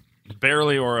show. Yeah,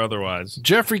 barely or otherwise.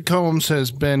 Jeffrey Combs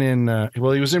has been in, he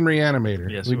was in Reanimator.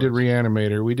 Yes, we he did was.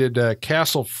 Reanimator. We did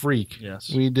Castle Freak.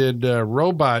 Yes, We did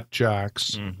Robot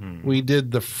Jocks. Mhm. We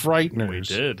did The Frighteners. we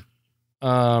did.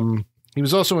 He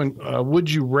was also in Would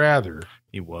You Rather.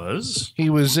 He was. He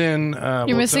was in.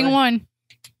 You're missing one.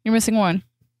 You're missing one.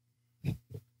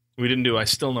 We didn't do I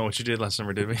Still Know What You Did Last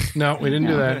Summer, did we? No, we didn't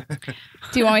do that.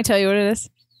 Do you want me to tell you what it is?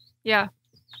 Yeah.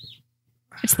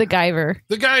 It's the Guyver.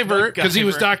 The Guyver, because he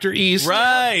was Guyver. Dr. East.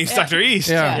 Right, it's Dr. East.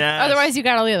 Yeah. Yes. Otherwise, you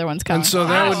got all the other ones coming. And so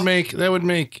that would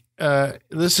make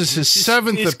this is his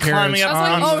seventh appearance.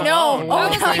 Oh no!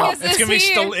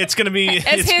 It's gonna be.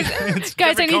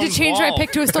 Guys, I need to change my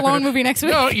pick to a Stallone movie next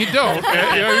week. No, you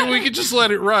don't. We could just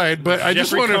let it ride. But I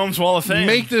just want Combs Wall of to Fame.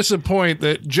 make this a point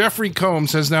that Jeffrey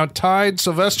Combs has now tied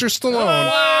Sylvester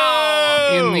Stallone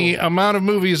in the amount of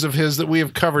movies of his that we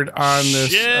have covered on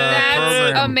this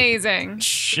program. That's amazing.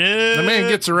 Shit. The man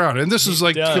gets around, and this is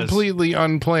like completely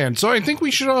unplanned. So I think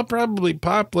we should all probably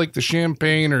pop like the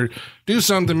champagne or do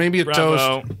something, maybe a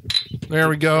toast. There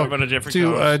we go.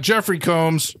 To Jeffrey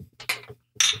Combs.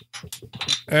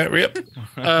 Yep.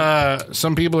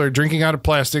 Some people are drinking out of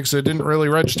plastic, so it didn't really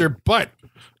register, but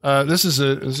this is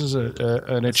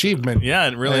an achievement. Yeah,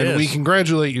 it really is. We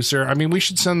congratulate you, sir. I mean, we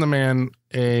should send the man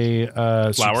a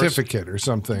certificate or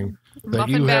something that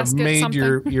Muffin you have basket, made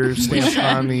something. your stamp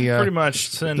on the pretty much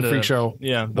send the Freak Show.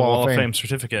 Yeah, the Wall of Fame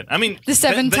certificate. I mean, the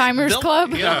Seven Timers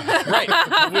Club. Yeah, right.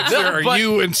 Which there are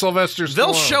you and Sylvester Stallone.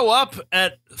 They'll show up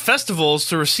at festivals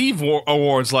to receive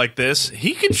awards like this.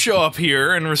 He could show up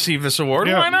here and receive this award.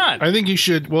 Yeah, why not? I think you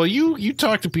should. Well, you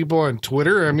talk to people on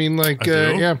Twitter. I mean, like,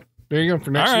 yeah. There you go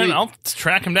for next week. I'll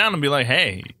track him down and be like,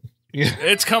 hey,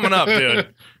 it's coming up,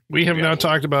 dude. We have now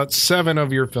talked about 7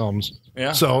 of your films.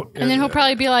 Yeah. So, and then he'll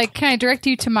probably be like, "Can I direct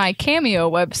you to my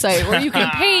Cameo website where you can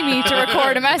pay me to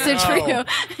record a message for you?"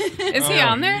 Is he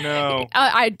on there? No.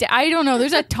 I don't know.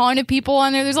 There's a ton of people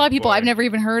on there. There's a lot of people I've never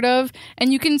even heard of,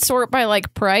 and you can sort by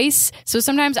like price. So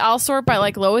sometimes I'll sort by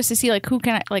like lowest to see like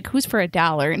who's for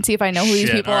 $1 and see if I know who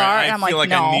these people are. And I'm feel like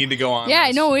no. I need to go on. Yeah,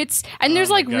 this. no, there's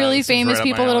like really famous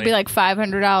people that'll be like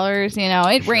 $500. You know,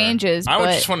 it ranges. I would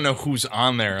but just want to know who's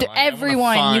on there. Like,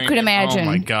 everyone you could imagine.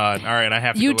 Oh my god! All right, I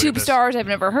have to YouTube stars I've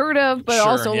never heard of, but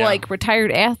also like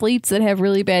retired athletes that have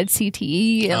really bad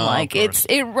CTE, and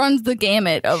it runs the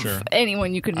gamut of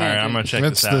anyone you could imagine. All right, I'm gonna check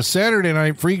this out. That's the Saturday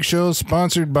Night Freak Show,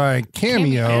 sponsored by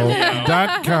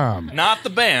Cameo.com. Not the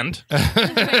band.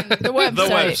 The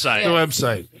website.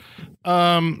 The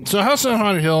website. So House on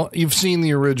Haunted Hill, you've seen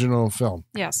the original film.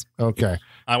 Yes. Okay.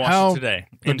 I watched it today.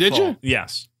 Did you?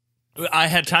 Yes. I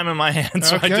had time in my hands,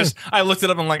 so I looked it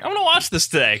up. I'm like, I'm going to watch this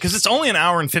today because it's only an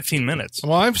hour and 15 minutes.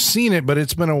 Well, I've seen it, but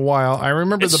it's been a while. I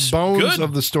remember the bones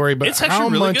of the story, but how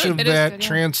much of that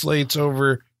translates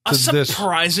over to this? A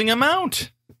surprising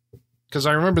amount. Because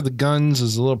I remember the Guns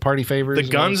is a little party favors.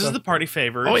 The Guns is the party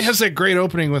favors. Oh, it has that great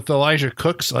opening with Elijah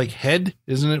Cook's like head,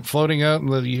 isn't it, floating out, and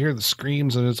you hear the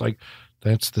screams, and it's like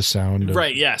that's the sound.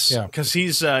 Right. Yes. Yeah. Because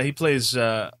he plays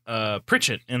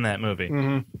Pritchett in that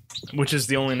movie, which is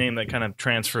the only name that kind of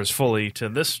transfers fully to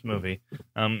this movie.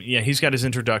 He's got his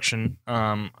introduction.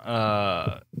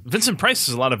 Vincent Price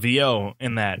has a lot of VO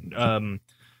in that,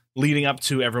 leading up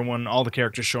to everyone, all the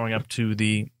characters showing up to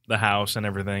the house and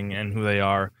everything, and who they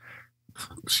are.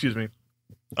 Excuse me.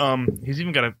 He's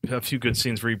even got a few good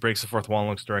scenes where he breaks the fourth wall and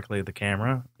looks directly at the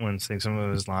camera when saying some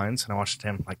of his lines. And I watched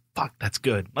him like, fuck, that's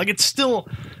good. Like, it's still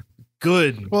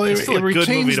good. Well, it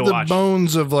retains the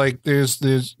bones of like there's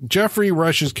Jeffrey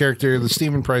Rush's character, the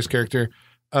Stephen Price character.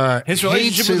 His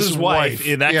relationship with his wife.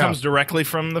 That comes directly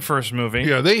from the first movie.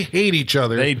 Yeah, they hate each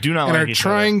other. They do not like each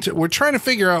other. We're trying to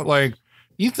figure out, like,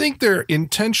 you think they're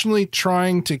intentionally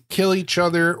trying to kill each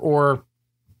other, or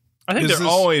I think they're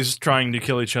always trying to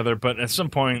kill each other, but at some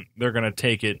point they're going to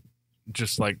take it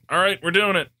just like, all right, we're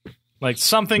doing it. Like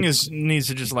something needs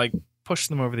to just like push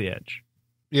them over the edge.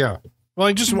 Yeah.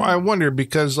 Well, I wonder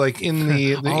because like in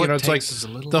the it's like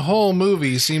the whole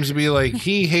movie seems to be like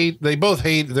they both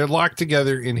hate, they're locked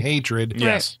together in hatred.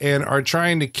 Yes. And are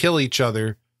trying to kill each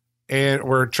other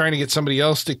or trying to get somebody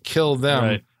else to kill them.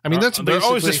 Right. I mean, that's they're basically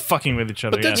always just fucking with each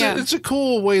other. But it's a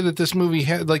cool way that this movie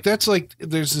had. Like, that's like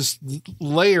there's this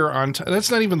layer on.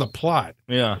 That's not even the plot.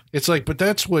 Yeah, it's like, but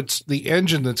that's what's the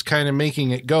engine that's kind of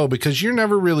making it go, because you're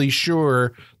never really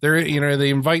sure. They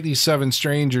invite these 7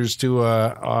 strangers to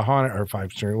a haunted, or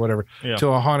 5 strangers, whatever, to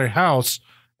a haunted house,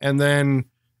 and then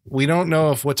we don't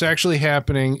know if what's actually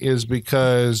happening is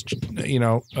because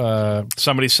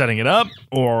somebody's setting it up,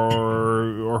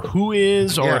 or who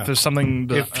is, or if there's something.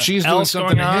 If she's doing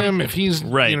something to him, if he's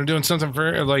doing something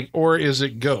for her, like, or is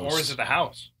it ghosts, or is it the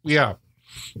house? Yeah,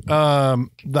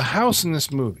 the house in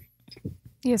this movie,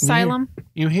 the asylum.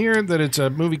 You hear that it's a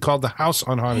movie called The House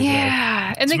on Haunted Hill.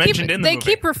 Yeah, and they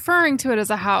keep referring to it as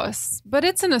a house, but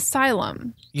it's an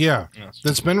asylum. Yeah,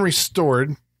 that's been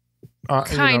restored.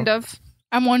 Kind of.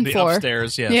 I'm one for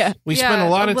upstairs. Yes. Yeah, we spent a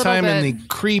lot of time in the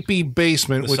creepy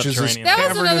basement, which is this that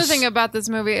was another thing about this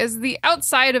movie is the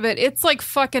outside of it. It's like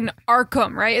fucking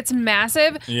Arkham, right? It's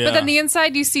massive, but then the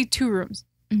inside you see 2 rooms.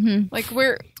 Mm-hmm. Like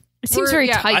it seems very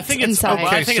tight. I think inside.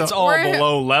 I think it's all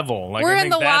below level. Like, I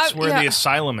think that's where the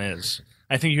asylum is.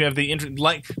 I think you have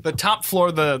like the top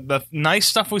floor. The nice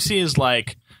stuff we see is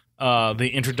like the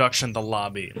introduction, the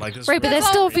lobby, like this. Right, but that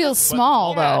still feels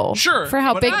small though. Sure, for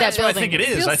how big that building. I think it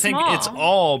is. I think small. it's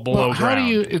all below ground. How do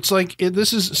you? It's like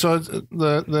this is so.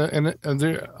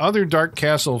 The other Dark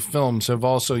Castle films have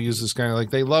also used this kind of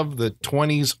like they love the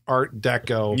 20s Art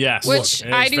Deco. Yes, which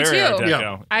I do too.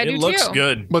 Yeah, I do too. It looks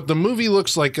good, but the movie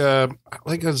looks like a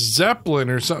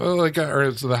Zeppelin or something or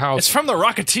it's the house. It's from the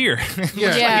Rocketeer.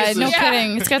 Yeah, no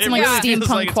kidding. It's got some like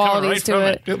steampunk qualities to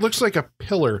it. It looks like a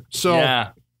pillar. So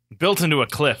yeah. Built into a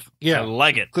cliff. Yeah. I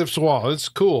like it. Cliff's wall. It's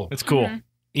cool. It's cool. Mm-hmm.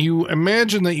 You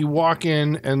imagine that you walk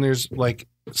in and there's like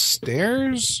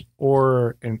stairs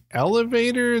or an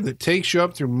elevator that takes you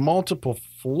up through multiple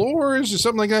floors or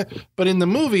something like that. But in the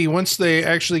movie, once they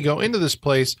actually go into this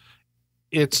place,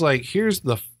 it's like, here's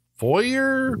the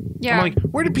foyer. Yeah. I'm like,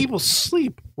 where do people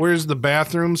sleep? Where's the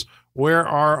bathrooms? Where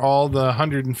are all the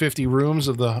 150 rooms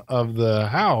of the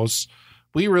house?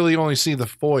 We really only see the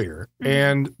foyer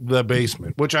and the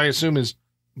basement, which I assume is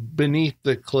beneath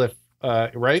the cliff,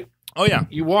 right? Oh, yeah.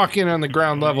 You walk in on the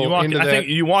ground level I think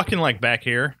you walk in like back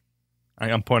here.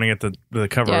 I'm pointing at the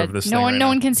cover of this thing. No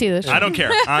one can see this. I don't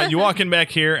care. You walk in back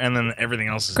here, and then everything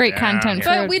else is great down content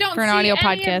here. But we don't for an see audio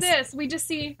any podcast. of this. We just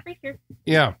see right here.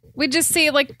 Yeah. We just see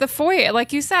like the foyer,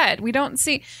 like you said. We don't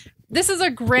see. This is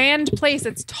a grand place.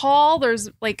 It's tall. There's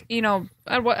like,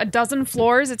 a dozen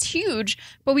floors. It's huge,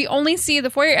 but we only see the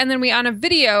foyer. And then on a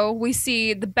video, we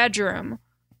see the bedroom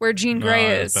where Jean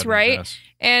Grey is, bedroom, right? yes.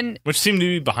 And which seem to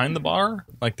be behind the bar.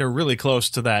 Like they're really close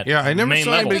to that. Yeah, I never main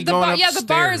saw level. anybody going upstairs. the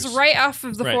bar is right off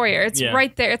of the foyer. It's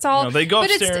right there. It's all. No, they go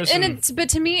upstairs. But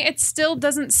to me, it still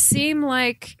doesn't seem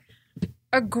like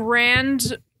a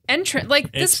grand entrance.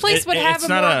 Like this place would have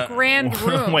a more grand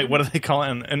room. Wait, what do they call it?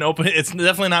 An open. It's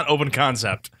definitely not open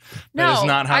concept. No, that is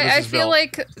not how this I is feel built.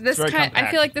 like this It's very I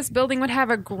feel like this building would have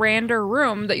a grander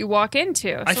room that you walk into.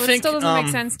 So I it think, still doesn't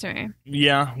make sense to me.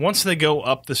 Yeah, once they go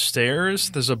up the stairs,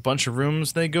 there's a bunch of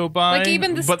rooms they go by. Like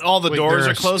even but all the doors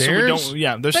there are closed, so we don't.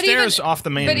 Yeah, there's But stairs even- off the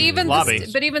main But even lobby.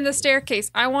 but even the staircase,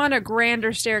 I want a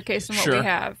grander staircase than what Sure. we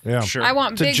have. Yeah. Sure. I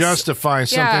want To big justify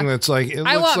something that's like, it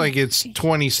I looks want- like it's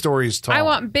 20 stories tall. I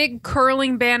want big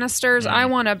curling banisters. I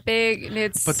want a big.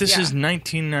 But this is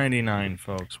 1999,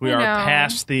 folks. We I are know.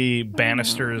 past the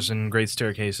banisters and great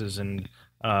staircases and.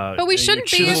 But we shouldn't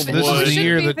be- chiseled This wood. is the shouldn't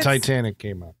year be that this- Titanic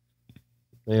came out.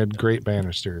 They had great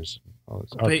banisters.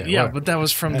 But that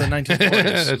was from the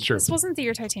 1940s. That's true. This wasn't the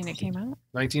year Titanic came out.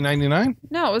 1999?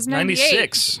 No, it was 98.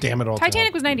 96. Damn it all.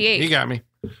 Titanic was 98. You got me.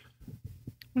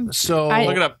 So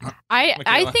Look it up. I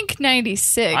Michaela. think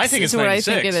 96. I think it's is what 96.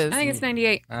 I think it is. I think it's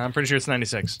 98. I'm pretty sure it's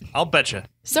 96. I'll bet you.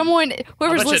 Someone,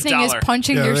 whoever's bet you listening, is $1.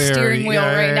 punching Yeah, their they steering are. wheel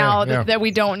Yeah, right yeah, now yeah. that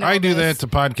we don't know. I do that this. to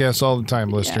podcasts all the time,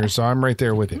 listeners. So I'm right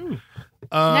there with you.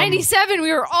 97.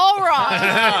 We were all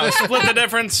wrong. Split the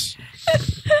difference.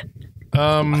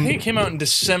 I think it came out in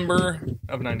December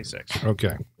of 96.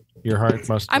 Okay. Your heart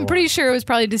must go I'm pretty on. sure it was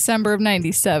probably December of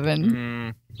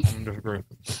 97. I disagree.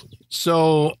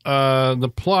 So the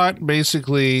plot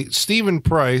basically, Stephen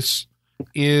Price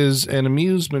is an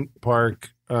amusement park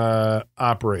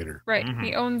operator. Right.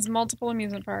 He owns multiple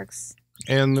amusement parks.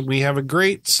 And we have a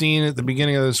great scene at the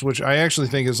beginning of this, which I actually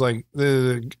think is like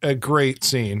a great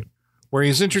scene, where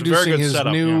he's introducing good his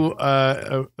setup, new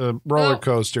roller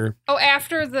coaster. Oh,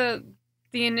 after the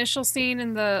initial scene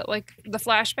and the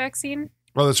flashback scene.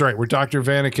 Oh, that's right. Where Dr.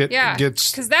 Vaniket Yeah,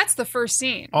 gets because that's the first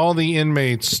scene. all the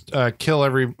inmates, kill all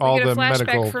We get a the flashback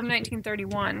medical. from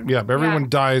 1931. Yeah, everyone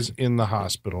dies in the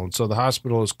hospital. And so the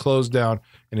hospital is closed down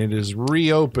and it is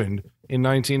reopened in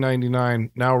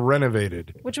 1999, now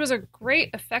renovated. Which was a great,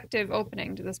 effective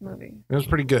opening to this movie. It was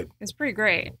pretty good. It's pretty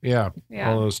great. Yeah.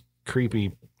 Yeah. All those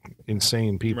creepy,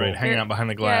 insane people. Right, hanging out behind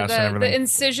the glass the, and everything. the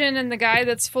incision and the guy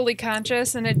that's fully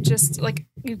conscious, and it just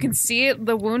you can see it,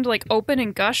 the wound open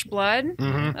and gush blood.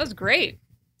 Mhm. That was great.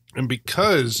 And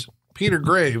because Peter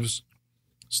Graves,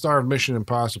 star of Mission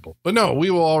Impossible. But no, we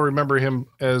will all remember him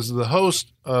as the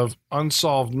host of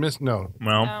Unsolved No.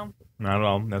 Well, No. not at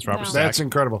all. That's Robert No. Stack. That's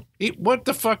incredible. What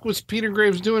the fuck was Peter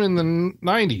Graves doing in the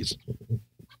 90s?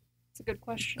 It's a good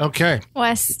question. Okay.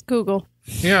 Wes, Google.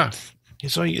 Yeah.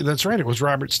 So that's right. It was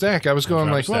Robert Stack. I was going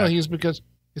Robert well, Stack. he's because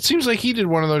it seems like he did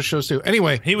one of those shows too.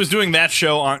 Anyway, He was doing that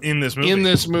show in this movie. in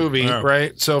this movie, Oh.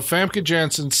 right? So Famke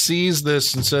Janssen sees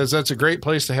this and says, "That's a great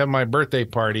place to have my birthday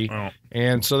party." Oh.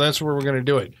 And so that's where we're going to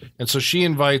do it. And so she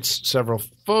invites several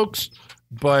folks,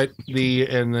 but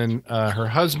then her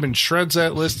husband shreds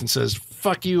that list and says,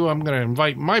 "Fuck you, I'm going to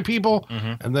invite my people."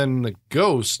 Mm-hmm. And then the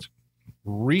ghost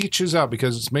reaches out,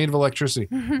 because it's made of electricity,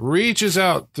 reaches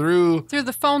out through Through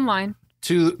the phone line.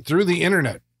 the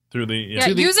internet. Through the Yeah,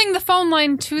 To the- using the phone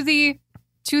line to the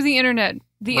To the internet.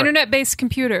 The internet-based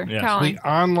computer, Colin. The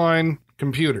online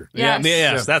computer.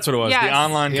 Yes. That's what it was. Yes. The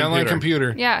online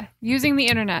computer. Yeah, using the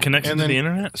internet. Connected to the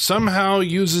internet? Somehow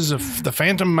uses the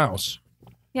Phantom Mouse.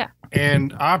 Yeah.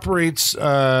 And operates,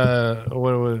 what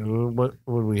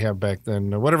would we have back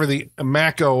then? Whatever the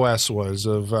Mac OS was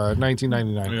of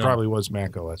 1999. Yeah. Probably was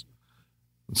Mac OS.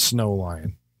 Snow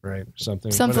Lion, right?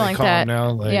 Something like that.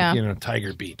 Now, like,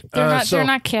 Tiger Beat. They're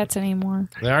not cats anymore.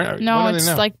 They are? No, it's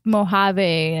like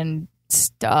Mojave and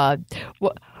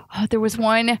there was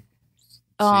one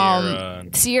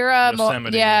Sierra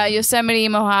Yosemite. Yosemite,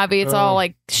 Mojave. It's all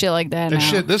like shit like that.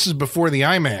 This is before the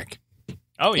iMac.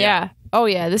 Oh yeah. Oh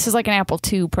yeah. This is like an Apple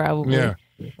II probably. Yeah.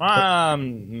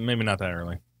 Maybe not that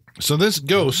early. So this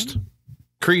ghost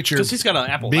creature, because he's got an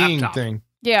Apple being laptop thing.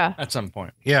 Yeah. At some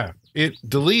point. Yeah. It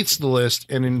deletes the list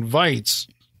and invites.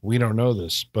 We don't know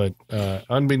this, but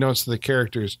unbeknownst to the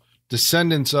characters,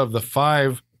 descendants of the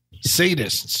 5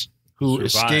 sadists who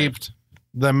escaped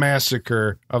the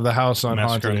massacre of the House on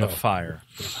Haunted Hill. The fire.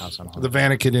 House on Haunted the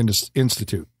Vannegut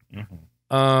Institute.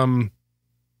 Mm-hmm.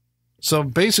 So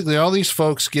basically, all these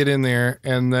folks get in there,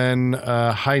 and then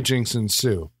hijinks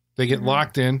ensue. They get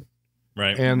locked in,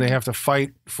 right, and they have to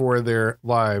fight for their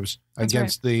lives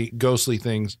against the ghostly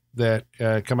things that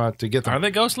come out to get them. Are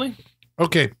they ghostly?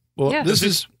 Okay. Well, this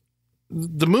is...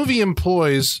 The movie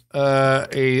employs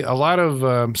a lot of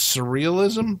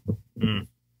surrealism. Mm.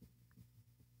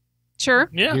 Sure.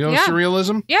 Yeah.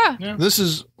 Surrealism? Yeah. This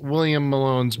is William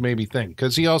Malone's maybe thing,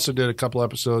 because he also did a couple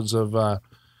episodes of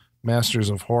Masters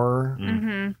of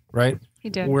Horror, right? He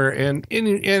did. Where and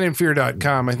in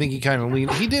Fear.com, I think he kind of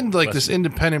leaned. He did like this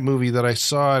independent movie that I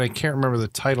saw, and I can't remember the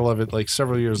title of it. Like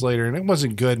several years later, and it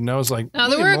wasn't good. And I was like,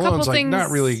 no, there were a couple things. Not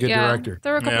really a good director.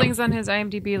 There were a couple things on his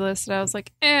IMDb list that I was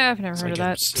like, I've never heard of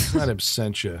that. It's not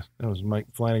Absentia. That was Mike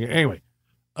Flanagan. Anyway,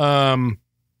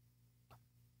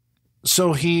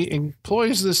 so he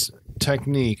employs this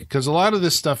technique because a lot of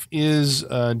this stuff is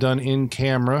done in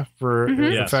camera for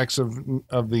effects of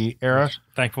the era.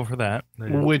 Thankful for that.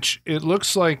 Which it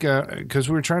looks like, because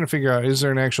we were trying to figure out, is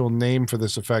there an actual name for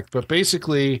this effect? But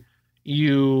basically,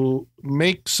 you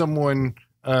make someone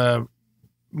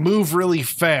move really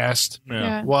fast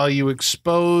while you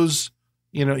expose,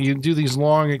 you do these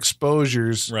long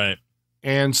exposures. Right.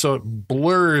 And so it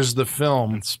blurs the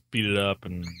film. And speed it up.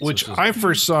 Which I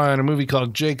first saw in a movie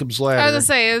called Jacob's Ladder. I was going to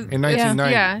say. In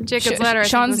 1990. Yeah, Jacob's Ladder.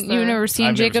 You've never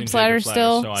seen Jacob's Ladder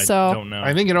still? So I don't know.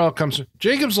 I think it all comes from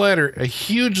Jacob's Ladder, a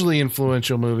hugely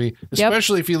influential movie,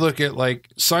 especially if you look at like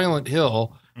Silent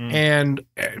Hill and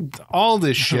all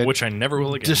this shit. Which I never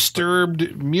will again.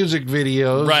 Disturbed music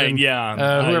videos. Right, and,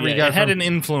 whoever you got it had an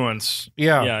influence.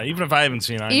 Yeah. Yeah, even if I haven't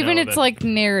seen it. Even its like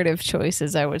narrative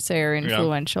choices, I would say, are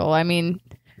influential. Yeah. I mean,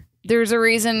 there's a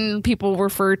reason people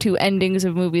refer to endings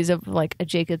of movies of like a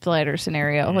Jacob's Ladder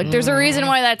scenario. Like, there's a reason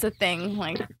why that's a thing.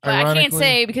 Like, I can't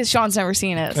say because Sean's never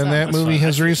seen it. And that movie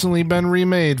has recently been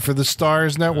remade for the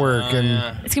Starz Network,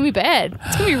 and it's gonna be bad.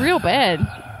 It's gonna be real bad.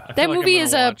 That movie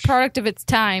is a product of its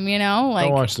time, Like,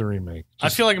 I'll watch the remake. I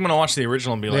feel like I'm going to watch the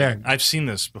original and be like, I've seen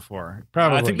this before.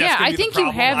 Probably. I think that's I think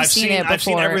you have seen it before. I've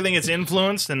seen everything it's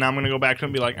influenced, and now I'm going to go back to it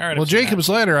and be like, all right. Well, Jacob's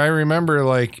Ladder, I remember,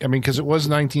 because it was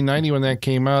 1990 when that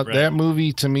came out. Right. That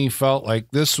movie, to me, felt like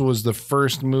this was the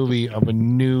first movie of a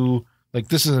new,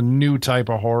 this is a new type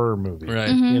of horror movie. Right.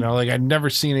 Mm-hmm. I'd never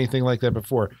seen anything like that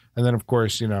before. And then, of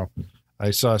course,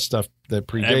 I saw stuff that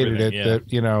predated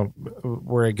that,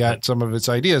 where it got some of its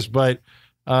ideas. But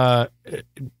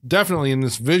definitely in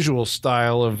this visual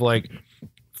style of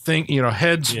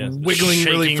heads wiggling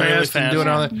really fast and doing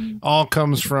all that, all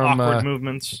comes from awkward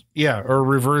movements, or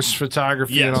reverse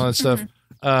photography and all that stuff.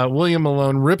 William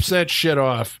Malone rips that shit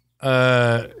off.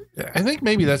 I think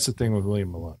maybe that's the thing with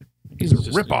William Malone. He's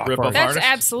a rip-off artist. That's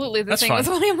absolutely the thing with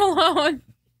William Malone.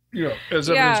 As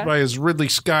evidenced by his Ridley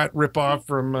Scott rip-off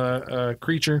from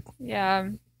Creature. Yeah.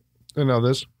 I know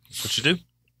this. What you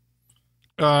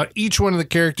do? Each one of the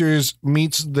characters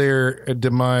meets their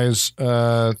demise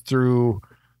through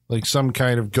some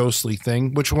kind of ghostly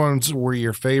thing. Which ones were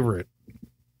your favorite?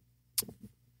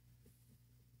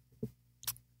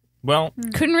 Well,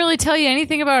 couldn't really tell you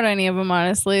anything about any of them,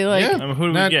 honestly. Who do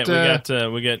we get?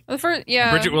 We get the first,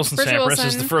 Bridget Wilson Sampras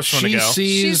is the first one to go. She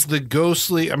sees the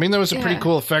ghostly. I mean, that was a pretty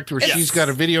cool effect where she's got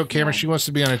a video camera. She wants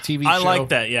to be on a TV show. I like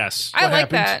that. Yes, I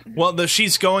like that. Well,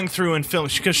 she's going through and film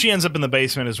because she ends up in the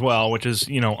basement as well, which is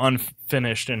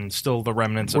unfinished and still the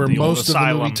remnants of the old asylum. Where most of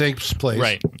the movie takes place.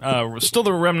 Right. Still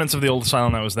the remnants of the old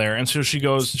asylum that was there, and so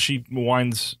she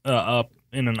winds up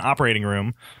in an operating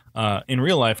room. In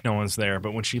real life, no one's there,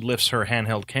 but when she lifts her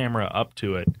handheld camera up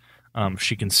to it,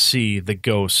 she can see the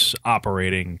ghosts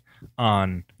operating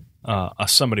on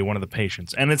one of the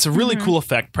patients, and it's a really cool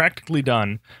effect, practically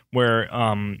done, where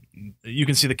you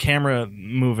can see the camera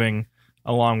moving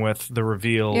along with the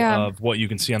reveal of what you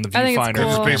can see on the viewfinder. Cool.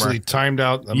 It's basically timed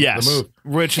out the move.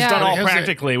 Which is done all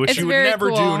practically, which you would never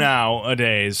do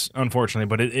nowadays, unfortunately.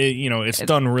 But it's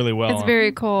done really well. It's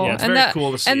very cool. Yeah, it's very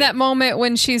cool to see. And that moment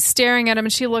when she's staring at him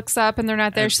and she looks up and they're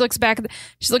not there. She looks back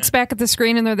at the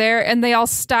screen and they're there, and they all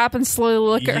stop and slowly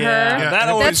look at her.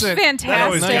 Yeah, that's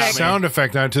fantastic. Nice sound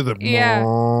effect onto the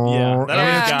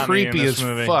That's creepy as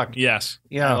fuck. Yes,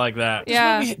 I like that.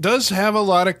 Yeah, this movie does have a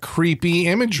lot of creepy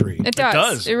imagery. It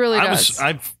does. It really does.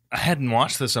 I hadn't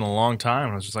watched this in a long time.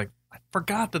 I was just like, I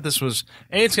forgot that this was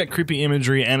it's got creepy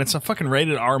imagery, and it's a fucking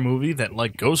rated R movie that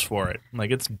like goes for it.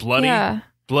 Like it's bloody,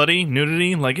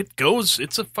 nudity. Like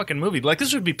it's a fucking movie. Like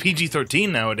this would be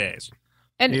PG-13 nowadays.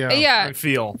 And I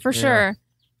feel for sure.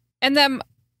 And then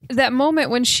that moment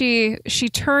when she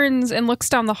turns and looks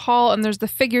down the hall, and there's the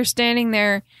figure standing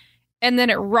there, and then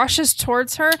it rushes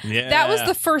towards her. Yeah. That was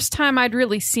the first time I'd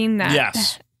really seen that.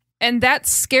 Yes. And that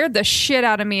scared the shit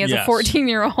out of me as a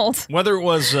 14-year-old. Whether it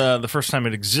was the first time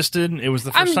it existed, it was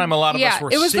the first time a lot of us were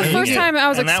seeing it. It was the first time I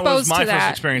was exposed to that. And that was my first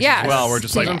experience as well. We're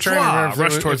just like, I'm trying to remember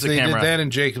rush towards if the they camera. did that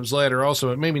in Jacob's Ladder also,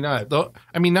 but maybe not. Though,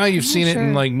 I mean, now you've seen it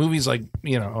in like movies like,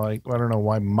 like I don't know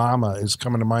why Mama is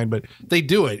coming to mind, but they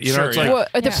do it. It's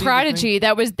like The Prodigy,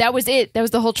 that was it. That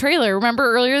was the whole trailer.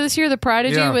 Remember earlier this year, The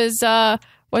Prodigy was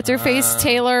what's her face?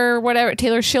 Taylor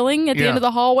Schilling at the end of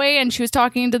the hallway, and she was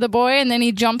talking to the boy, and then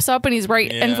he jumps up and he's right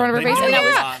in front of her face. And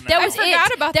that was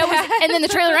it. And then the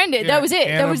trailer ended. That was it.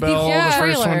 Annabelle, that was the whole trailer.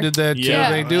 The first one did that too.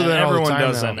 They do that all the time. Everyone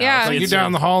does that now. Yeah. Like you're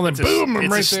down the hall and then boom, I'm right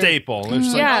there. It's a staple.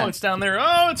 It's like, it's down there.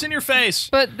 Oh, it's in your face.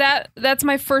 But that's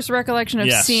my first recollection of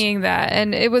seeing that,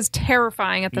 and it was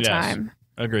terrifying at the time.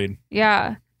 Agreed.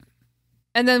 Yeah.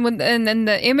 And then then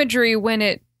the imagery when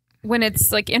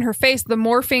it's like in her face, the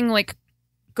morphing like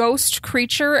ghost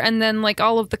creature, and then like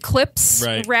all of the clips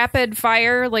rapid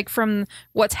fire like from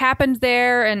what's happened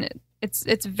there, and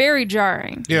it's very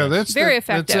jarring. Yeah, that's very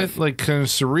effective. That's like kind of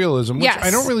surrealism, which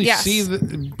I don't really see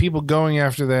the people going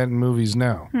after that in movies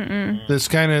now. This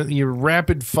kind of your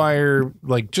rapid fire,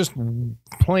 like just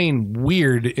plain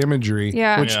weird imagery,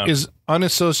 which is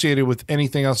unassociated with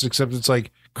anything else except it's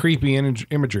like creepy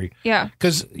imagery. Yeah.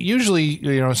 Because usually,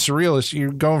 surrealists,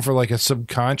 you're going for like a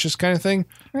subconscious kind of thing.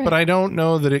 Right. But I don't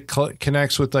know that it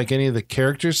connects with like any of the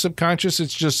characters' subconscious.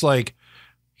 It's just like,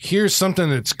 here's something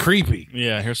that's creepy.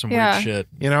 Yeah, here's some weird shit.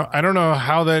 I don't know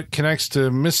how that connects to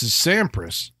Mrs.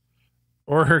 Sampras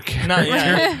or her character.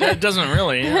 No, it doesn't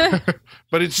really. Yeah.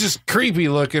 But it's just creepy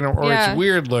looking or it's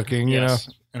weird looking, And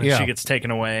then she gets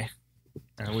taken away.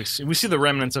 And we see the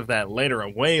remnants of that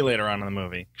way later on in the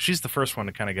movie. She's the first one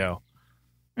to kind of go.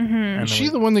 Is she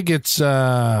the one that gets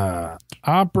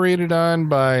operated on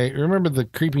by, remember the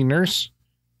creepy nurse?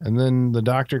 And then the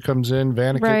doctor comes in,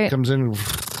 Vanica comes in.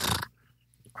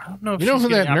 I don't know if you know who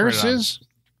that nurse is?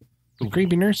 The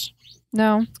creepy nurse?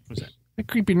 No. Who's that? The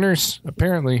creepy nurse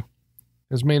apparently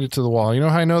has made it to the wall. You know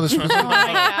how I know this? Oh my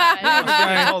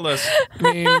God. Told us.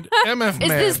 Named MF Man. Is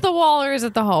this the wall or is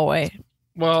it the hallway?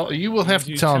 Well, you will have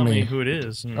to tell me who it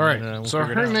is. All right. So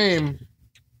her name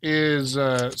is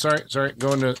sorry,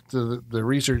 going to the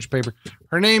research paper.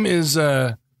 Her name is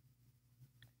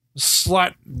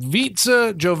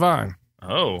Slatvica Jovan.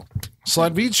 Oh.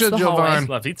 Slatvica Jovan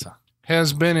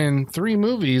has been in 3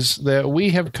 movies that we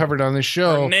have covered on this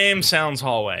show. Her name sounds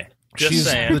hallway. She's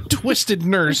the twisted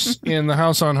nurse in The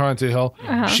House on Haunted Hill.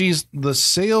 She's the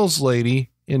sales lady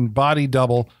in Body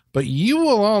Double, but you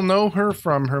will all know her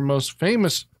from her most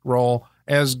famous role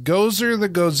as Gozer the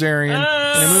Gozerian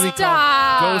in a movie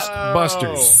called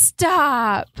Ghostbusters.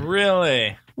 Stop.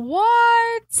 Really?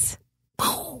 What?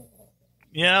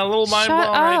 Yeah, a little mind blown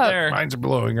right there. Minds are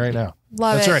blowing right now.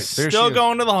 Love That's it. right. There Still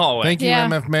going to the hallway. Thank you,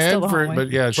 MF Man.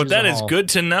 But that is good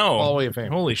to know. Hallway of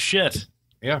fame. Holy shit.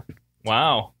 Yeah.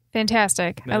 Wow.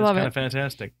 Fantastic. I love it. Kind of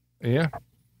fantastic. Yeah.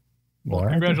 Well,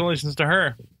 congratulations to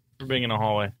her for being in a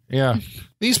hallway. Yeah.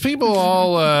 These people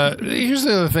all, here's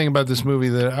the other thing about this movie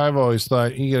that I've always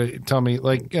thought, you got to tell me,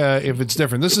 like, if it's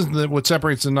different. This is what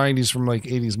separates the 90s from, like,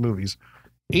 80s movies.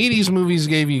 80s movies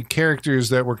gave you characters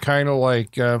that were kind of,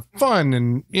 like, fun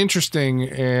and interesting,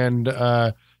 and,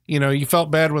 you felt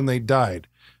bad when they died.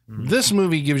 This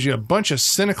movie gives you a bunch of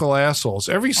cynical assholes.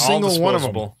 Every single one of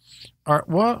them.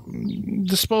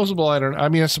 Disposable,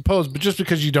 I suppose, but just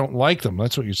because you don't like them,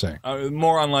 that's what you're saying.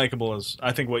 More unlikable is,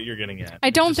 I think, what you're getting at. I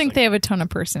don't think they have a ton of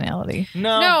personality.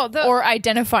 No. Or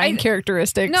identifying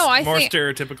characteristics. No, more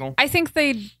stereotypical. I think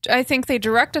they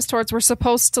direct us towards, we're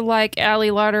supposed to like Ali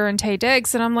Larter and Taye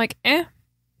Diggs, and I'm like,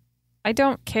 I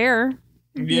don't care.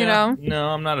 you know? No,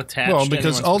 I'm not attached. Well,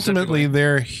 because ultimately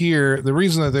they're here. The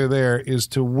reason that they're there is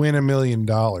to win $1 million.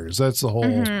 That's the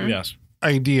whole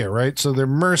idea, right? So they're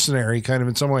mercenary kind of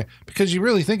in some way. Because you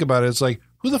really think about it, it's like,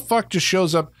 who the fuck just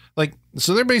shows up? Like,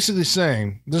 so they're basically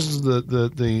saying, this is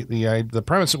the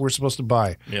premise that we're supposed to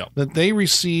buy. Yeah. That they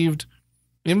received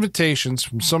invitations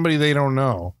from somebody they don't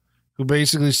know, who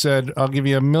basically said, I'll give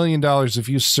you $1 million if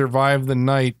you survive the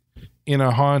night in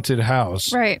a haunted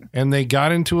house. Right. And they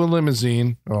got into a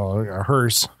limousine, a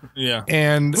hearse. Yeah.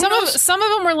 And some of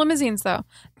them were limousines, though.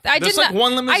 I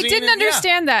didn't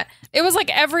understand that. It was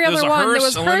like every other one. There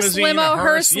was hearse limo,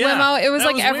 hearse limo. It was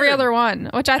like every other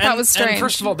one, which I thought was strange. And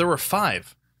first of all, there were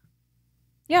 5.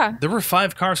 Yeah. There were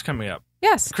 5 cars coming up.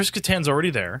 Yes. Chris Kattan's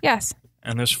already there. Yes.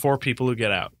 And there's 4 people who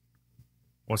get out.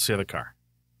 What's the other car?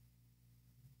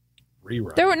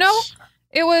 Reruns. There were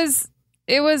It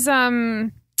was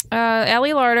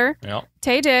Allie Larder,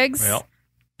 Taye Diggs,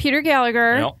 Peter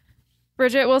Gallagher,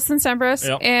 Bridget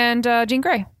Wilson-Sempress, and Jean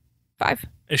Grey. 5.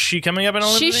 Is she coming up in a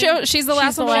limousine? She's the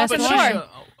last one to walk in the door.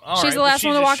 She's the last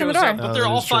one to walk in the door. But they're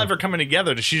all 5 are coming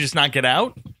together. Does she just not get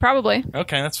out? Probably.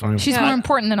 Okay, that's fine. She's more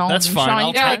important than all that's of them. Fine. Sean,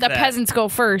 you gotta let the peasants go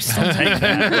first. I'll take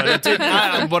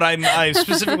that. But I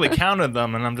specifically counted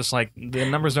them, and I'm just like, the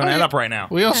numbers don't add up right now.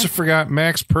 We also forgot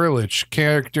Max Perlich,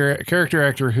 character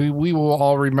actor who we will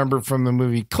all remember from the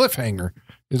movie Cliffhanger,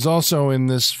 is also in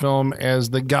this film as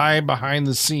the guy behind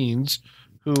the scenes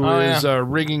who is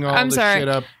rigging all this shit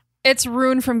up. It's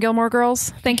Rune from Gilmore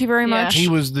Girls. Thank you very much. He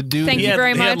was the dude. Thank you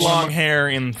very much. He had long hair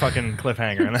in fucking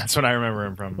Cliffhanger, and that's what I remember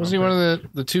him from. Was he one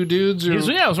of the 2 dudes? Or? It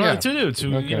was one of the 2 dudes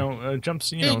who, jumps,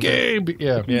 Hey, Gabe.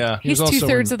 Yeah. He's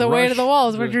 2/3 of the way to the wall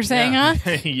is what you're saying, huh?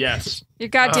 Yes. You're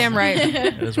goddamn right.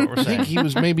 That is what we're saying. I think he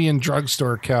was maybe in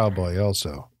Drugstore Cowboy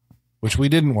also, which we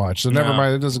didn't watch, so never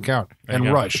mind. It doesn't count.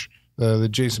 And Rush, the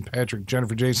Jason Patrick,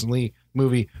 Jennifer Jason Leigh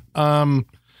movie.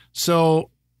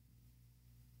 So...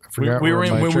 We were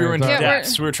in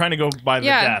deaths. We were trying to go by the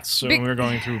deaths. So we were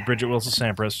going through Bridget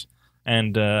Wilson-Sempress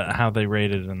and how they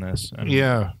rated in this. And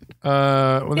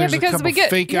there's a couple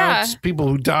fake outs, people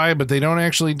who die, but they don't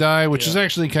actually die, which is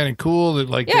actually kind of cool. That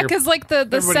because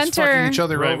the center, fucking each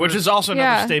other over. Which is also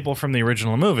another staple from the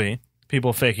original movie.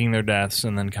 People faking their deaths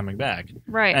and then coming back.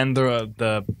 Right. And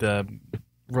the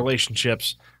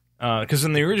relationships, because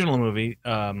in the original movie,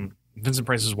 Vincent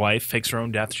Price's wife fakes her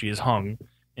own death. She is hung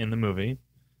in the movie.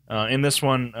 In this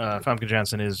one, Famke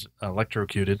Janssen is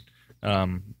electrocuted,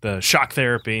 the shock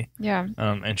therapy,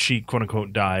 and she quote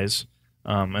unquote dies,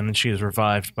 and then she is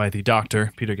revived by the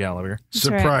doctor, Peter Gallagher.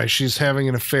 Surprise! Right. She's having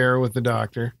an affair with the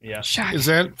doctor. Yeah, is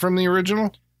that from the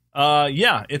original?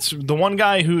 Yeah, it's the one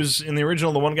guy who's in the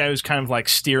original. The one guy who's kind of like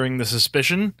steering the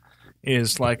suspicion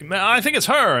is like, I think it's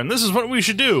her, and this is what we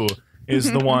should do. Is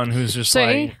the one who's just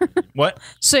like, what?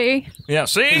 See? Yeah,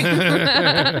 see?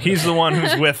 He's the one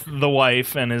who's with the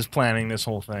wife and is planning this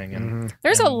whole thing. And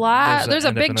there's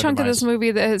a big chunk of this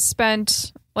movie that has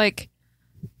spent like,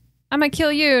 I'm gonna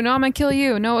kill you. No, I'm gonna kill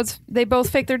you. No, they both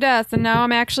fake their death, and now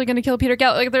I'm actually gonna kill Peter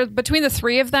Gallagher. Like, between the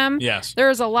 3 of them,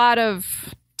 there's a lot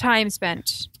of time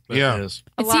spent. It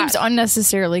seems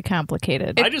unnecessarily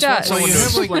complicated. I just want someone to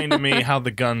explain to me how the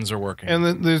guns are working. And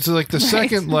then there's like the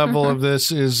second level of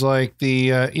this is like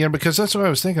the because that's what I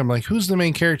was thinking. I'm like, who's the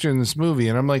main character in this movie?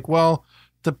 And I'm like, well,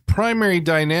 the primary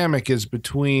dynamic is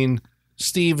between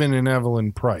Stephen and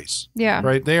Evelyn Price. Yeah,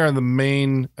 right. They are the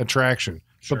main attraction.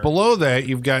 Sure. But below that,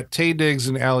 you've got Taye Diggs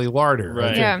and Allie Larder.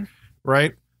 Right.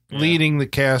 Right. Yeah. Leading the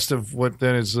cast of what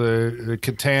then is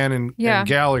Kattan and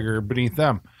Gallagher beneath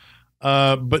them.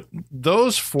 But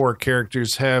those 4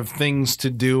 characters have things to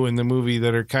do in the movie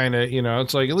that are kind of,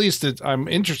 it's like, at least I'm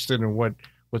interested in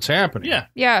what's happening.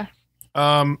 Yeah.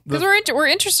 Because we're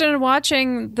interested in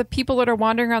watching the people that are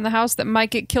wandering around the house that might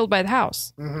get killed by the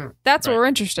house. Mm-hmm. That's what we're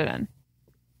interested in.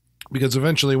 Because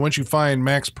eventually, once you find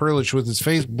Max Perlich with his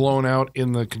face blown out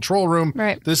in the control room,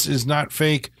 this is not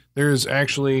fake. There is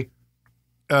actually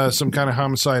some kind of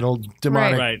homicidal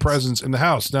demonic presence in the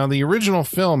house. Now, the original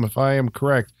film, if I am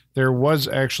correct, there was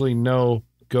actually no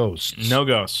ghosts. No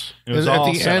ghosts. It was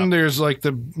at the end, there's like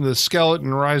the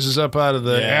skeleton rises up out of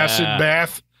the acid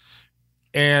bath.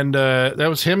 And that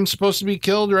was him supposed to be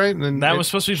killed, right? And then that was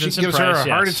supposed to be Vincent Price. She gives her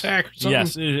a heart attack or something?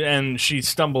 Yes, and she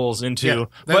stumbles into... Yeah,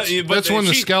 that's when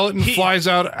the skeleton flies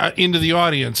out into the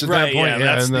audience at that point. Yeah,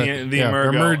 that's the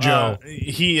Emergo.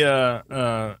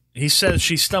 He says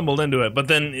she stumbled into it, but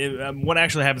then what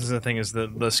actually happens in the thing is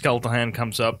the skeletal hand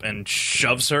comes up and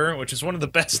shoves her, which is one of the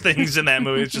best things in that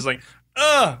movie. It's just like,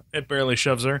 it barely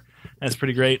shoves her. That's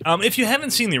pretty great. If you haven't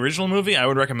seen the original movie, I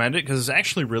would recommend it because it's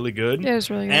actually really good. It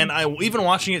is really good. And even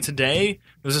watching it today,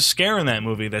 there's a scare in that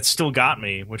movie that still got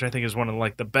me, which I think is one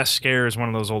of the best scares. One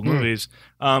of those old movies.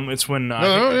 It's when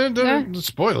don't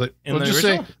spoil it. We'll just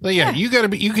say, you got to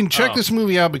be. You can check this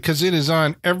movie out because it is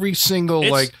on every single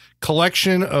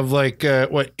collection of 8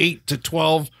 to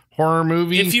 12 horror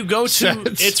movies. If you go to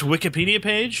its Wikipedia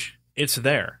page. It's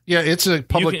there. Yeah, it's a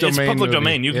public domain. It's public movie.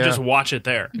 domain. You can just watch it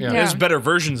there. Yeah. There's better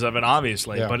versions of it,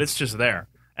 obviously, but it's just there.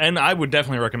 And I would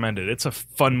definitely recommend it. It's a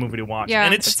fun movie to watch. Yeah,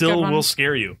 and it still will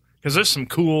scare you because there's some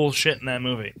cool shit in that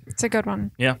movie. It's a good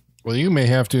one. Yeah. Well, you may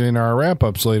have to, in our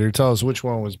wrap-ups later, tell us which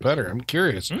one was better. I'm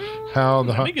curious how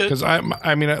because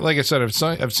I mean, like I said,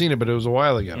 I've seen it, but it was a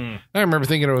while ago. I remember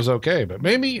thinking it was okay, but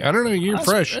maybe I don't know. You're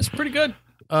fresh. That's pretty good.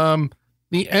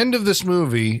 The end of this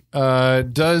movie,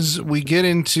 we get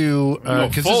into,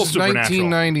 because this is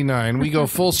 1999, we go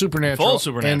full supernatural. Full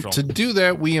supernatural. And to do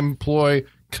that, we employ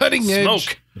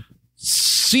cutting-edge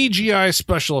CGI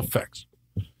special effects.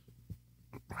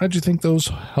 How'd you think those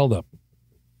held up?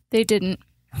 They didn't.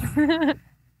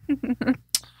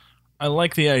 I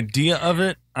like the idea of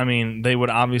it. I mean, they would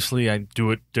obviously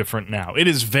do it different now. It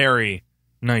is very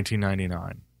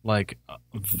 1999.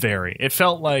 Very. It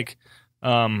felt like...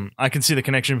 I can see the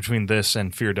connection between this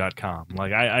and Fear.com.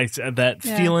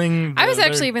 Feeling. I was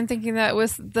actually even thinking that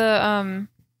with the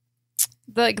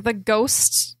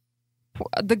ghost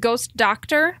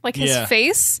doctor, his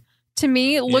face to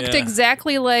me looked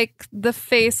exactly like the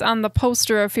face on the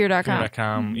poster of Fear.com.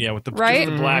 Fear.com, with the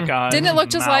the black eyes. Didn't it look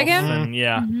just like him?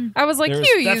 And, I was like,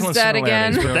 you used that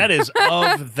again. But that is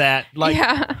of that,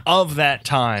 of that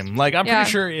time. I'm pretty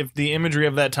sure if the imagery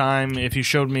of that time, if you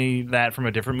showed me that from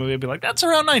a different movie, I'd be like, that's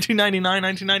around 1999,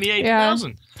 1998,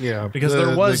 2000. Yeah, because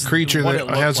there was the creature that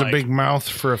has a big mouth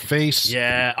for a face.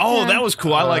 Yeah. Oh, that was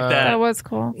cool. I like that. That was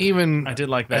cool. Even I did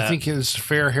like that. I think his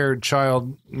fair-haired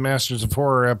child Masters of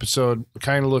Horror episode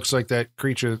kind of looks like that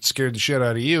creature that scared the shit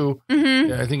out of you.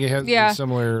 Mm-hmm. I think it has a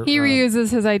similar. He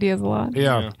reuses his ideas a lot.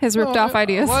 Yeah, his ripped off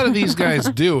ideas. A lot of these guys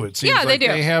do. It seems they do.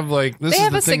 They have they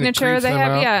have a signature. They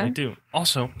have They do.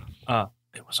 Also,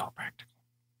 it was all practical.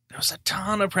 There was a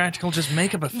ton of practical just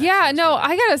makeup effects. Yeah, no,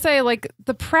 I gotta say,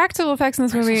 the practical effects in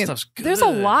this movie, there's a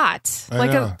lot.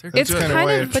 It's kind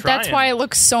of, but that's why it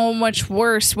looks so much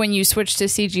worse when you switch to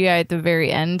CGI at the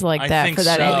very end, for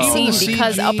that end scene,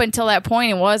 because up until that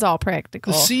point, it was all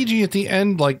practical. The CG at the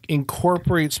end,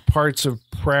 incorporates parts of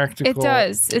practical. It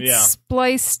does. It's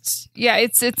spliced. Yeah,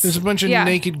 it's. There's a bunch of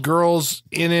naked girls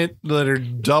in it that are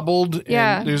doubled.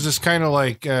 Yeah. And there's this kind of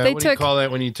what do you call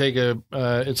that when you take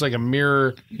it's like a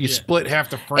mirror. You split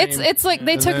half the frame. It's like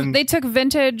they took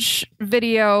vintage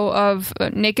video of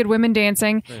naked women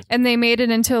dancing and they made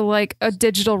it into a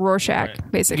digital Rorschach,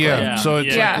 basically. Yeah. So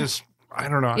it's like this. I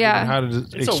don't know how to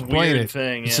explain it.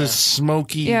 Thing, it's a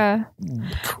smoky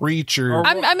creature. Or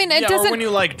it doesn't. Or when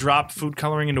you drop food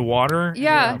coloring into water.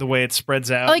 Yeah. The way it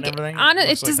spreads out and everything.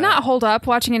 It does not hold up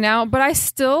watching it now, but I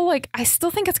still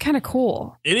think it's kind of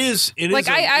cool. It is. It is.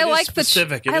 I like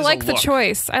specific. I like the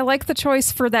choice. I like the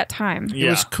choice for that time. It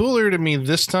was cooler to me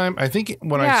this time. I think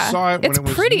when I saw it when it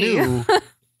was new.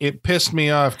 It pissed me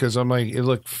off because I'm like, it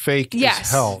looked fake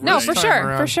as hell. No,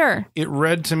 for sure. It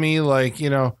read to me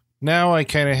now I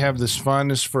kind of have this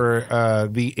fondness for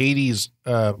the 80s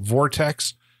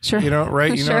vortex. Sure.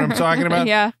 Right? You know what I'm talking about?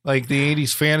 Yeah. Like the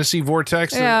 80s fantasy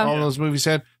vortex that all those movies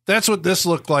had. That's what this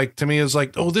looked like to me. It was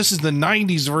this is the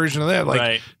 90s version of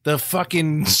that. The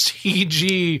fucking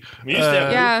CG. We used to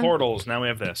have portals. Now we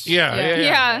have this.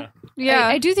 Yeah.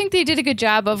 I do think they did a good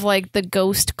job of the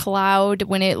ghost cloud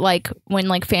when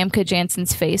Famke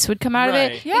Janssen's face would come out of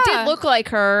it. Yeah. It did look like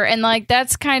her, and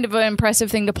that's kind of an impressive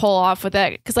thing to pull off with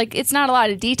that because it's not a lot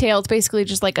of detail. It's basically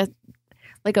just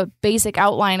a basic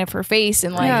outline of her face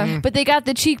and but they got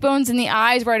the cheekbones and the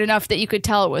eyes right enough that you could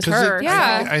tell it was her.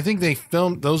 I think they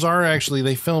filmed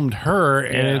they filmed her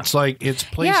and it's it's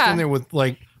placed in there with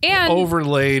and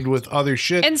overlaid with other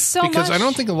shit and because I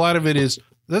don't think a lot of it is.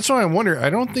 That's why I wonder.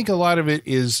 I don't think a lot of it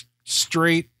is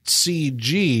straight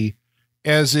CG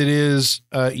as it is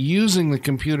using the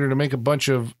computer to make a bunch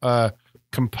of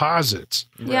composites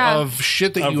of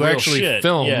shit that you actually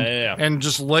filmed and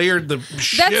just layered the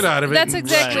shit out of it. That's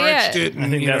exactly it.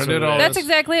 That's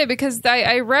exactly it because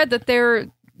I read that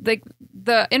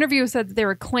the interview said that they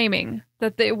were claiming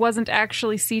that it wasn't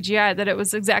actually CGI, that it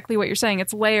was exactly what you're saying.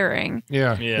 It's layering.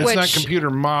 Yeah. It's not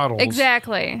computer models.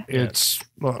 Exactly. It's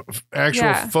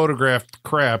actual photographed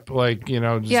crap,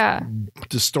 just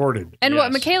distorted. And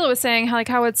what Michaela was saying,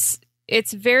 how it's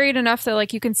it's varied enough that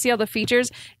like you can see all the features,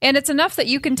 and it's enough that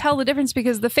you can tell the difference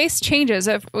because the face changes.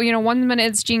 If 1 minute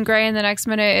it's Jean Grey, and the next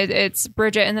minute it's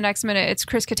Bridget, and the next minute it's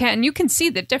Chris Kattan, and you can see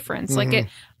the difference.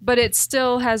 But it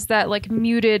still has that like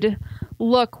muted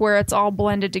look where it's all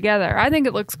blended together. I think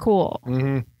it looks cool.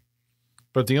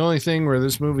 But the only thing where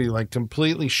this movie like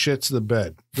completely shits the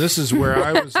bed. This is where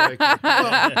I was like,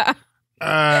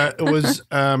 it was.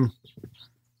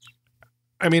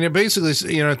 I mean, it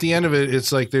basically, at the end of it,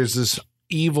 it's like there's this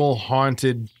evil,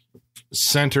 haunted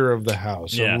center of the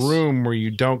house, a room where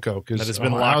you don't go because that has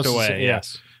been locked away.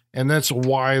 Yes, and that's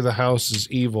why the house is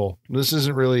evil. This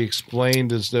isn't really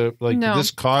explained as to did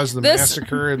this cause the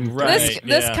massacre and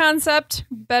this concept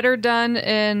better done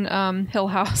in Hill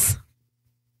House.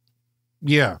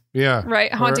 Yeah.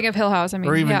 Right, Haunting of Hill House. I mean,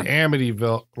 or even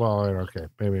Amityville. Well, okay,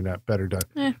 maybe not better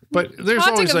done. But there's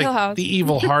Haunting always like the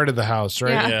evil heart of the house,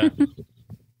 right? Yeah.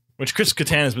 Which Chris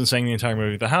Kattan has been saying the entire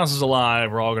movie. The house is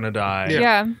alive. We're all going to die.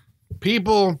 Yeah.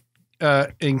 People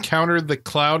encounter the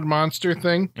cloud monster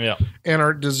thing and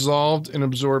are dissolved and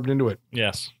absorbed into it.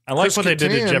 Yes. I like what they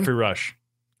did to Jeffrey Rush.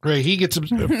 Right. He gets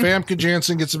Famke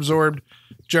Janssen gets absorbed.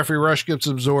 Jeffrey Rush gets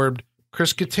absorbed.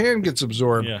 Chris Kattan gets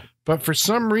absorbed. Yeah. But for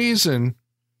some reason,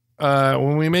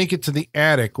 when we make it to the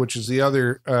attic, which is the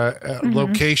other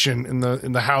location in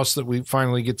the house that we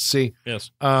finally get to see,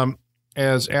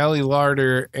 as Ali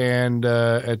Larter and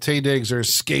Taye Diggs are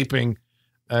escaping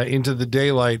into the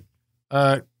daylight,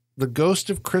 the ghost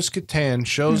of Chris Kattan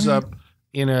shows up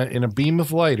in a beam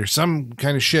of light or some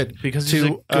kind of shit because he's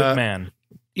a good man.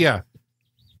 Yeah.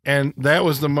 And that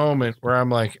was the moment where I'm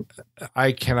like,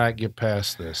 I cannot get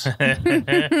past this.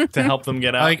 To help them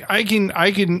get out. Like I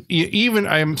can even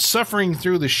I'm suffering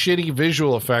through the shitty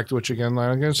visual effect, which again,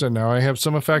 like I said, now I have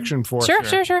some affection for.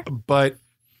 Sure. But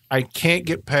I can't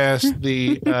get past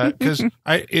the because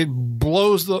it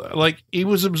blows he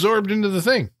was absorbed into the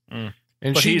thing.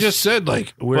 And she just said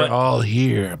like, we're all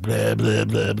here, blah blah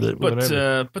blah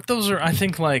blah. But those are, I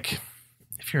think, like,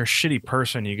 if you're a shitty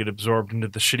person, you get absorbed into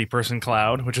the shitty person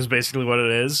cloud, which is basically what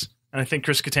it is. And I think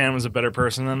Chris Kattan was a better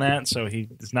person than that, so he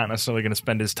is not necessarily going to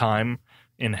spend his time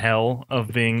in hell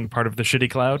of being part of the shitty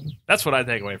cloud. That's what I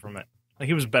take away from it. Like,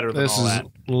 he was better than all that.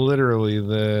 This is literally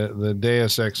the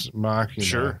Deus Ex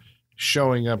Machina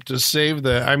showing up to save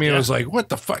the... I mean, it was like, what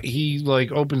the fuck? He,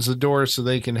 like, opens the door so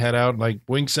they can head out and, like,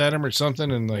 winks at him or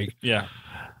something and, like... Yeah.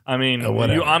 I mean,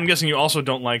 I'm guessing you also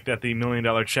don't like that the $1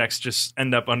 million checks just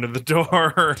end up under the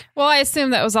door. Well, I assume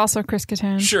that was also Chris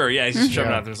Kattan. Sure, yeah. He's just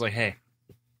shoving out there. It's like, hey,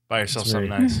 buy yourself something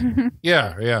nice.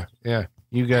 Yeah.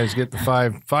 You guys get the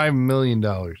 $5 million.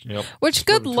 Yep. Which,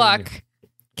 good luck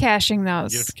cashing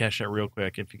those. You have to cash that real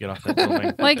quick if you get off that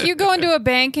building. Like, you go into a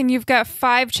bank and you've got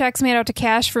 5 checks made out to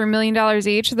cash for $1 million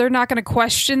each. They're not going to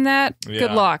question that. Yeah.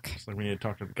 Good luck. It's like we need to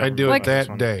talk to the government. I do it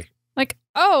that day. Like,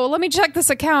 oh, let me check this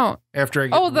account. After I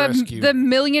get rescued. the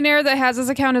millionaire that has this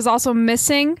account is also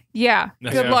missing. Yeah,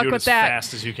 good luck with that. As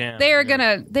fast as you can. They are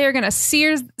gonna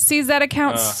seize that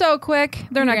account so quick.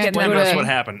 They're not getting that money. That's what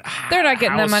happened. They're not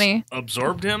getting that money.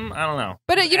 Absorbed him? I don't know.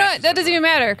 But that doesn't even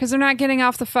matter because they're not getting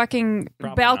off the fucking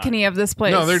balcony of this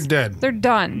place. No, they're dead. They're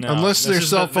done. No, unless their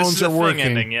cell phones are working.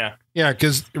 Ending, yeah,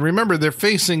 because remember they're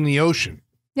facing the ocean.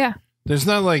 Yeah, there's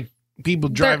not like people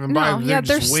driving by.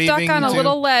 They're stuck on a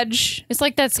little ledge. It's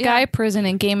like that sky prison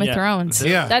in Game of Thrones.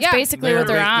 Yeah, that's basically what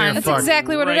they're on. That's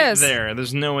exactly what it is.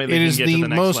 There's no way they can get to the next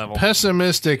level. It is the most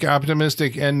pessimistic,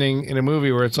 optimistic ending in a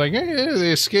movie where it's like,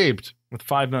 they escaped with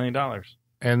 $5 million,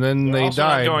 and then they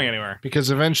died. Not going anywhere because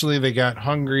eventually they got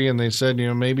hungry and they said,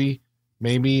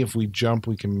 maybe if we jump,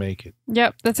 we can make it.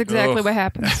 Yep, that's exactly what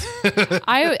happened.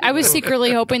 I was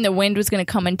secretly hoping the wind was going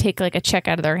to come and take like a check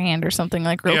out of their hand or something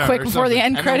like real quick before the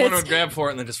end credits. And one would grab for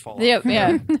it and then just fall off. Yep,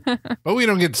 yeah. But we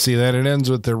don't get to see that. It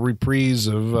ends with the reprise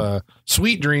of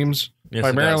Sweet Dreams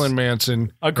by Marilyn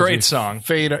Manson. A great song.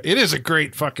 It is a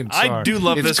great fucking song. I do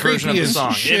love this version of the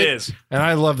song. It is. And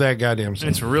I love that goddamn song.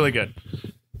 It's really good.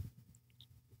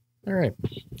 All right.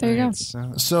 There you go.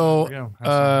 So,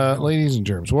 ladies and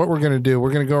germs, what we're going to do,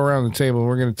 we're going to go around the table and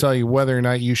we're going to tell you whether or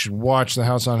not you should watch The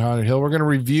House on Haunted Hill. We're going to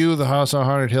review The House on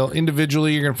Haunted Hill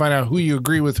individually. You're going to find out who you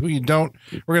agree with, who you don't.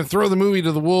 We're going to throw the movie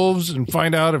to the wolves and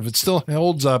find out if it still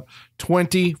holds up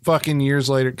 20 fucking years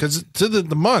later. Because to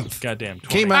the month. Goddamn.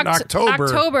 20. Came out in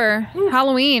October.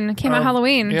 Halloween. Came out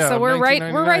Halloween. Yeah, so we're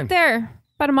right there.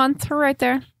 About a month. We're right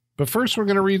there. But first, we're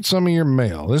going to read some of your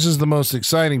mail. This is the most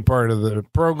exciting part of the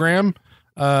program.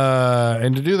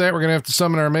 And to do that, we're going to have to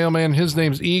summon our mailman. His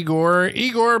name's Igor.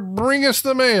 Igor, bring us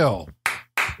the mail.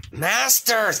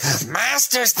 Masters,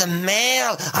 the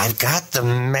mail. I've got the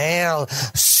mail.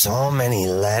 So many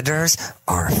letters.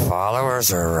 Our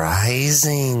followers are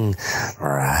rising.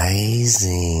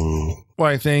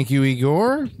 Why, thank you,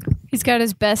 Igor. He's got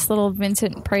his best little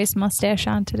Vincent Price mustache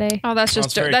on today. Oh, that's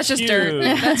just dirt. That's just dirt.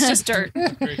 That's just dirt.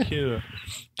 Very cute.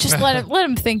 Just let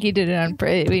him think he did it on.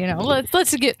 Let's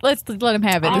let him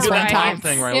have it this one time.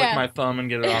 Thing where I lick my thumb and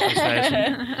get it off his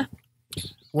face.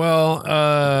 Well,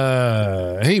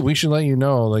 hey, we should let you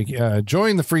know,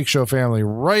 join the Freak Show family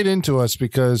right into us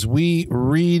because we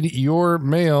read your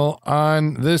mail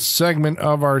on this segment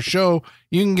of our show.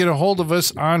 You can get a hold of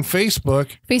us on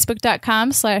Facebook.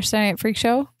 Facebook.com/Saturday Night Freak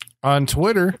Show. On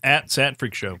Twitter.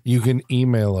 @SatFreakShow. You can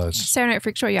email us.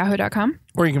 SaturdayNightFreakShow@yahoo.com.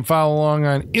 Or you can follow along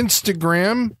on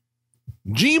Instagram.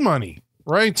 G-Money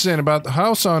writes in about the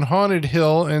house on Haunted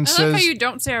Hill and says... I love how you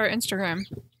don't say our Instagram.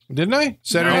 Didn't I?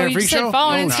 Saturday Night Freak Show?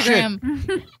 Follow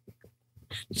Instagram.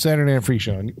 Saturday Night Freak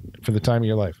Show for the time of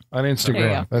your life on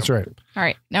Instagram. That's right. All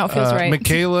right. Now it feels right.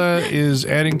 Michaela is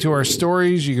adding to our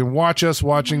stories. You can watch us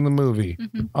watching the movie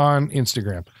on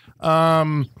Instagram.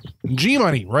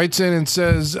 G-Money writes in and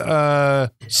says,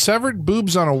 severed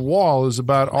boobs on a wall is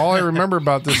about all I remember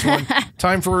about this one.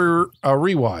 Time for a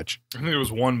rewatch. I think there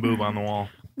was one boob on the wall.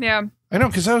 Yeah. I know,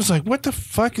 because I was like, what the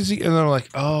fuck is he? And then I'm like,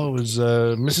 oh, it was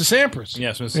Mrs. Sampras.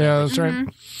 Yes, Mrs. Sampras. Yeah, that's right.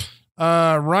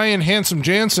 Ryan Handsome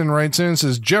Jansen writes in and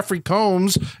says, Jeffrey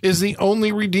Combs is the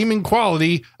only redeeming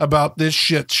quality about this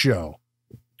shit show.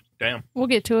 Damn. We'll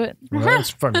get to it. Well, that's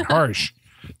fucking harsh.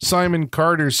 Simon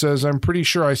Carter says, I'm pretty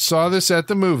sure I saw this at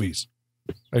the movies.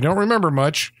 I don't remember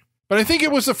much, but I think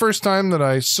it was the first time that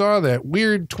I saw that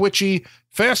weird, twitchy,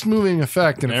 fast-moving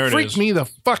effect, and it freaked me the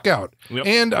fuck out. Yep.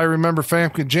 And I remember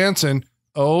Famke Janssen.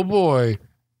 Oh, boy,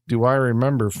 do I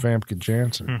remember Famke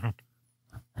Janssen.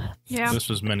 Yeah. This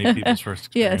was many people's first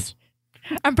experience.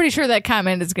 Yes. I'm pretty sure that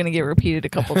comment is going to get repeated a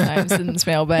couple times in this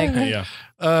mailbag.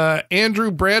 Yeah. Andrew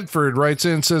Bradford writes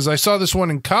in and says, I saw this one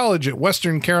in college at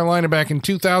Western Carolina back in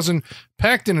 2000,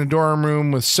 packed in a dorm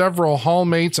room with several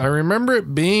hallmates. I remember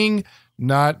it being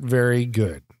not very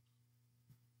good.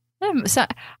 So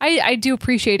I do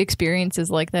appreciate experiences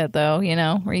like that, though,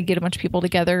 where you get a bunch of people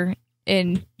together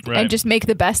and just make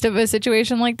the best of a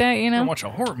situation like that, And watch a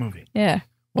horror movie. Yeah.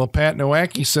 Well, Pat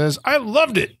Nowacki says, I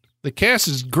loved it. The cast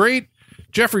is great.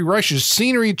 Jeffrey Rush's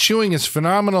scenery chewing is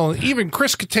phenomenal, and even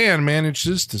Chris Kattan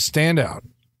manages to stand out.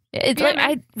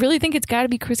 I really think it's got to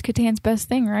be Chris Kattan's best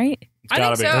thing, right? It's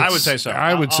gotta be. So. I would say so.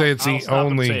 I would say it's the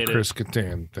only Chris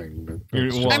Kattan thing.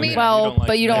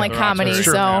 But you don't like comedy,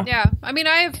 so yeah. I mean,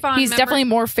 I have fun. He's definitely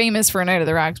more famous for Night of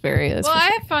the Roxbury.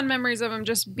 I have fond memories of him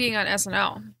just being on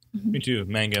SNL. Me too,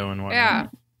 Mango and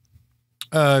whatnot.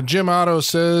 Yeah. Jim Otto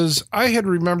says, I had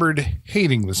remembered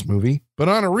hating this movie, but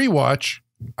on a rewatch,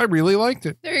 I really liked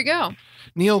it. There you go.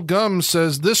 Neil Gum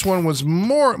says this one was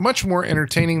much more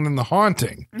entertaining than The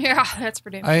Haunting. Yeah, that's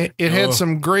pretty. It had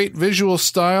some great visual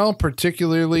style,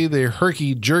 particularly the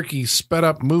herky-jerky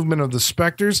sped-up movement of the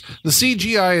specters. The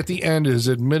CGI at the end is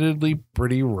admittedly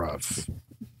pretty rough.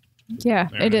 Yeah,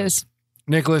 it is.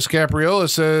 Nicholas Capriola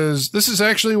says, this is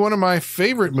actually one of my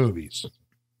favorite movies.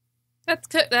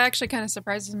 That actually kind of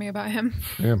surprises me about him.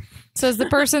 Yeah. Says the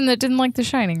person that didn't like The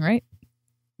Shining, right?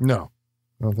 No,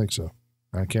 I don't think so.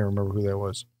 I can't remember who that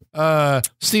was.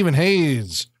 Stephen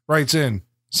Haynes writes in.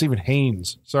 Stephen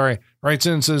Haynes, sorry, writes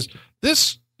in and says,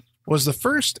 this was the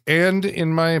first and,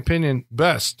 in my opinion,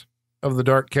 best of the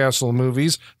Dark Castle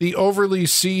movies. The overly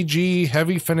CG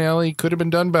heavy finale could have been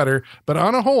done better, but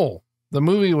on a whole, the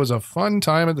movie was a fun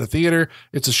time at the theater.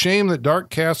 It's a shame that Dark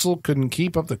Castle couldn't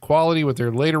keep up the quality with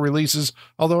their later releases,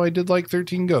 although I did like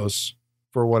 13 Ghosts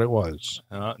for what it was.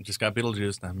 Just got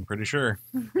Beetlejuice, I'm pretty sure.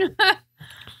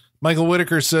 Michael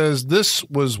Whitaker says, this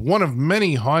was one of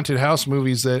many haunted house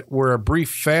movies that were a brief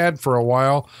fad for a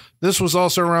while. This was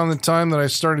also around the time that I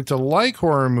started to like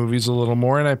horror movies a little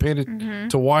more, and I paid it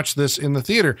to watch this in the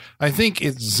theater. I think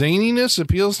its zaniness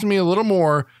appeals to me a little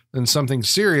more than something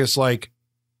serious like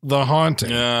The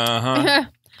Haunting. Uh-huh.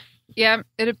 Yeah,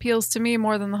 it appeals to me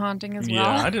more than The Haunting as well.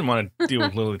 Yeah, I didn't want to deal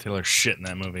with Lily Taylor's shit in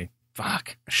that movie.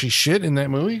 Fuck. She shit in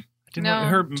that movie? No,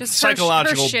 her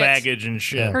psychological her baggage and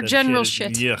shit. Her general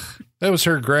shit. Yuck. That was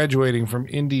her graduating from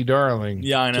indie darling.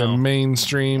 Yeah, I know. To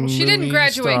mainstream. She didn't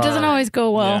graduate. It doesn't always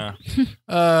go well.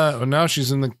 Yeah. Now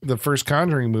she's in the first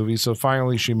Conjuring movie, so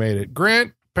finally she made it.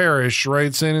 Grant Parrish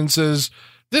writes in and says,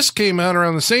 this came out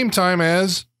around the same time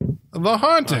as The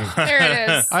Haunting. There it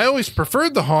is. I always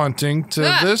preferred The Haunting to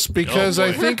this because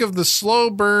I think of the slow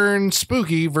burn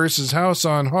spooky versus House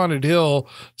on Haunted Hill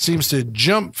seems to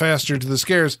jump faster to the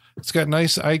scares. It's got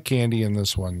nice eye candy in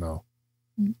this one, though.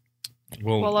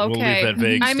 We'll leave that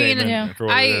vague statement for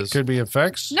what it is. Could be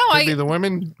effects. No, could be the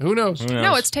women. Who knows?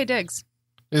 No, it's Taye Diggs.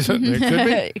 Is it? It could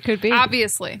be. It could be.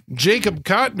 Obviously. Jacob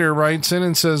Kottner writes in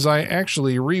and says, I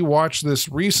actually rewatched this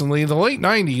recently. The late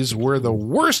 90s were the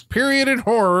worst period in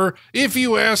horror, if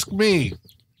you ask me.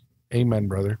 Amen,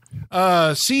 brother.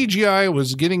 CGI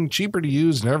was getting cheaper to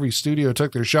use, and every studio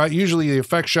took their shot. Usually the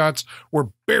effect shots were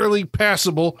barely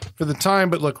passable for the time,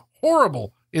 but look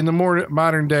horrible in the more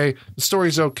modern day. The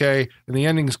story's okay, and the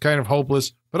ending's kind of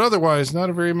hopeless, but otherwise not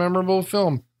a very memorable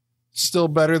film. Still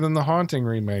better than the Haunting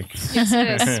remake. Yes,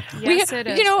 it is. Yes, it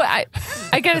is. You know,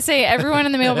 I gotta say, everyone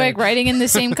in the mailbag writing in the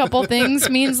same couple things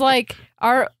means like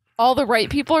all the right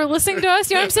people are listening to us.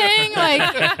 You know what I'm saying?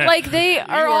 Like they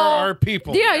are all our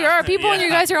people. Yeah, you're our people, and you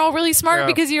guys are all really smart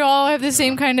because you all have the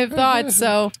same kind of thoughts.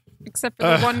 So, except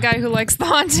for the one guy who likes The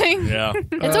Haunting. Yeah,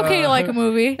 it's okay to like a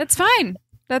movie. That's fine.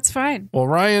 That's fine. Well,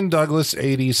 Ryan Douglas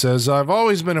 80 says, I've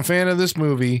always been a fan of this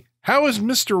movie. How is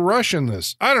Mr. Rush in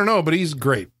this? I don't know, but he's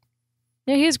great.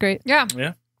 Yeah, he is great. Yeah.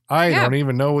 I don't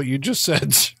even know what you just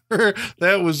said, sir.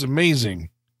 That was amazing.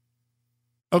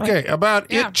 Okay, about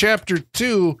It Chapter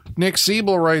 2, Nick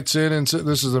Siebel writes in, and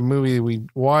this is a movie we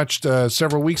watched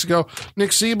several weeks ago.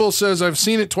 Nick Siebel says, I've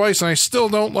seen it twice, and I still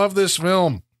don't love this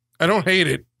film. I don't hate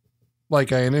it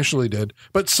like I initially did,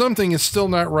 but something is still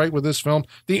not right with this film.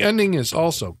 The ending is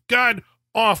also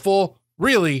god-awful.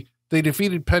 Really, they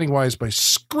defeated Pennywise by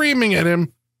screaming at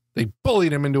him. They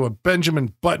bullied him into a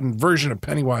Benjamin Button version of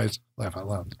Pennywise. Laugh out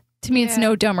loud. To me, it's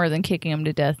no dumber than kicking him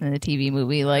to death in the TV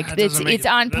movie. Like it's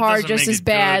on par, just as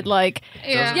bad. Like,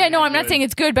 no, I'm not saying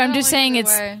it's good, but I'm just saying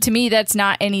it's to me that's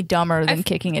not any dumber than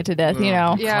kicking it to death. You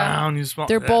know,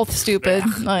 they're both stupid.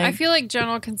 Like, I feel like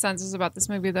general consensus about this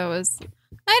movie though is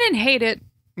I didn't hate it.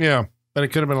 Yeah, but it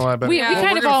could have been a lot better. We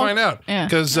kind of find out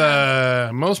because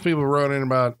most people wrote in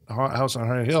about House on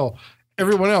Haunted Hill.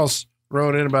 Everyone else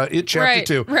wrote in about It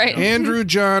Chapter 2. Right. Andrew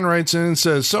John writes in and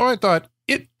says, so I thought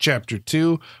It Chapter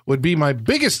 2 would be my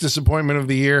biggest disappointment of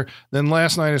the year. Then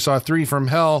last night I saw 3 from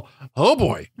Hell. Oh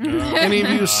boy. Any of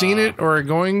you seen it or are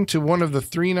going to one of the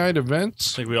 3-night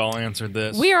events? I think we all answered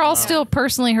this. We are all still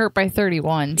personally hurt by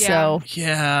 31. So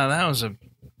yeah, that was a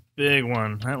big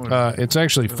one. It's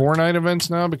actually 4-night events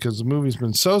now because the movie's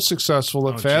been so successful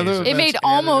that Fathom it made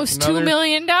almost $2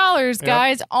 million,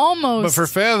 guys. Almost. But for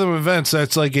Fathom Events,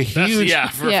 that's like a huge,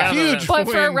 huge. But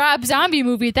for a Rob Zombie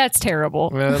movie, that's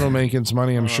terrible. Well, that'll make its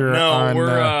money, I'm sure.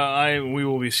 No, we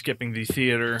will be skipping the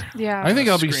theater. Yeah, I think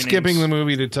I'll be skipping the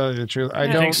movie to tell you the truth. I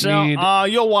don't think so. need.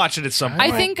 You'll watch it at some point.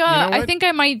 I think. I think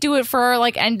I might do it for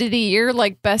our end of the year,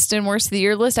 like best and worst of the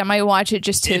year list. I might watch it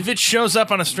just to. If it shows up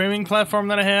on a streaming platform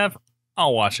that I have,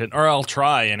 I'll watch it, or I'll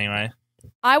try anyway.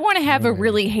 I want to have a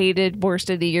really hated worst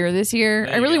of the year this year.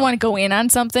 I really want to go in on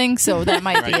something, so that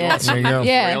might be it. There you go.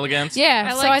 Yeah, rail against.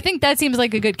 Yeah. So I think that seems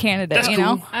like a good candidate. That's you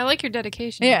cool. know, I like your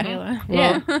dedication. Yeah, Kayla.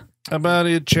 yeah. About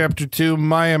It Chapter 2,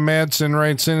 Maya Madsen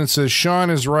writes in and says, Sean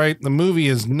is right. The movie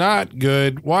is not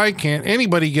good. Why can't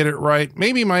anybody get it right?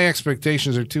 Maybe my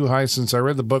expectations are too high since I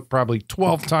read the book probably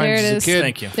 12 times as a kid.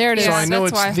 Thank you. There it is. So I know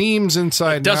its themes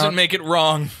inside and doesn't out. make it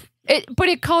wrong. But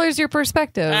it colors your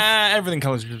perspective. Everything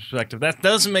colors your perspective. That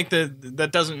doesn't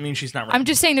mean she's not right. I'm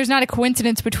just saying there's not a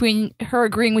coincidence between her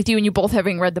agreeing with you and you both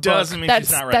having read the book. Doesn't mean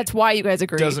she's not right. That's why you guys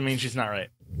agree. Doesn't mean she's not right.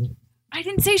 I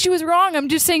didn't say she was wrong. I'm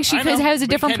just saying she has a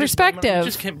different perspective. You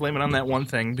just can't blame it on that one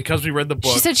thing because we read the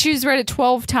book. She said she's read it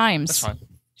 12 times. That's fine.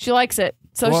 She likes it.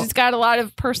 So she's got a lot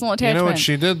of personal attachment. You know what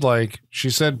she did like? She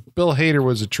said Bill Hader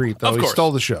was a treat, though. He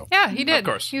stole the show. Yeah, he did. Of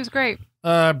course. He was great.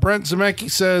 Brent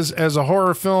Zemecki says, as a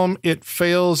horror film, it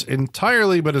fails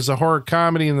entirely, but as a horror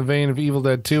comedy in the vein of Evil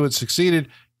Dead 2, it succeeded.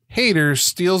 Hader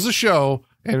steals the show,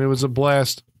 and it was a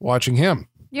blast watching him.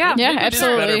 Yeah,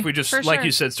 absolutely. Better if we just,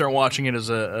 you said, start watching it as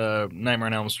a Nightmare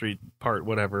on Elm Street part,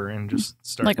 whatever, and just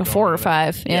start like a 4 or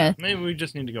 5. Yeah. Maybe we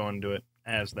just need to go into it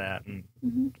as that. And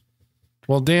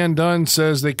Well, Dan Dunn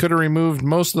says they could have removed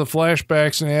most of the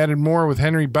flashbacks and added more with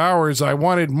Henry Bowers. I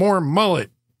wanted more mullet.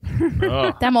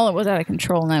 That mullet was out of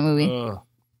control in that movie.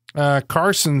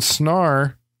 Carson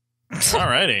Snar.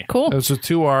 Alrighty. Cool. That's with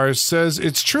 2 R's. Says,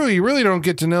 it's true, you really don't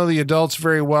get to know the adults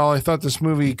very well. I thought this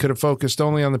movie could have focused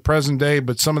only on the present day,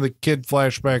 but some of the kid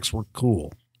flashbacks were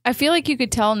cool. I feel like you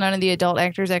could tell none of the adult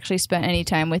actors actually spent any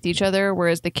time with each other,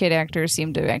 whereas the kid actors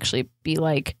seem to actually be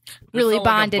really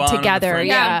bonded together.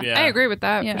 Yeah, I agree with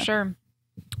that for sure.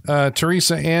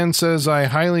 Teresa Ann says, I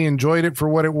highly enjoyed it for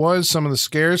what it was. Some of the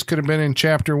scares could have been in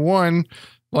Chapter 1,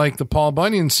 like the Paul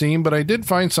Bunyan scene, but I did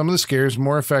find some of the scares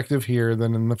more effective here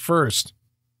than in the first.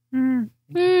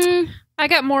 I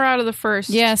got more out of the first.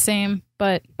 Yeah, same.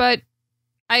 But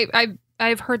I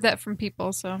I've heard that from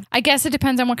people. So I guess it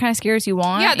depends on what kind of scares you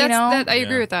want. Yeah, I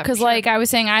agree with that. Because like I was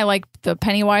saying, I like the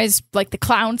Pennywise, like the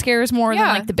clown scares more than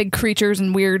like the big creatures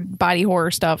and weird body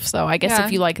horror stuff. So I guess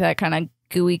if you like that kind of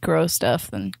gooey, gross stuff,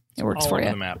 then it works for you.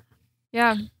 The map.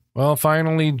 Yeah. Well,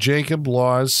 finally, Jacob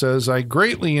Laws says, I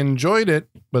greatly enjoyed it,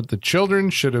 but the children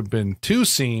should have been 2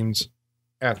 scenes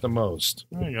at the most.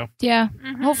 There you go. Yeah.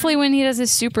 Mm-hmm. Hopefully when he does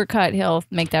his super cut, he'll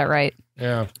make that right.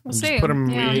 Yeah. We'll just see. put them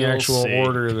in the actual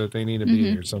order that they need to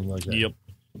be or something like that. Yep.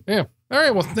 Yeah. All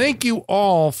right. Well, thank you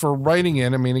all for writing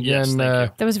in. I mean, again,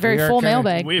 that was a very full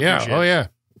mailbag. We appreciate it. Oh, yeah.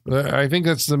 I think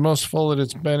that's the most full that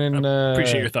it's been in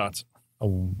appreciate your thoughts. A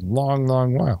long,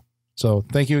 long while. So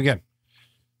thank you again.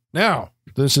 Now,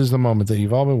 this is the moment that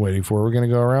you've all been waiting for. We're going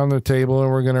to go around the table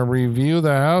and we're going to review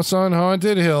The House on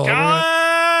Haunted Hill.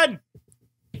 Colin!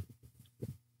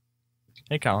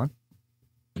 Hey, Colin.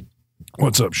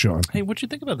 What's up, Sean? Hey, what'd you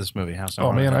think about this movie, House on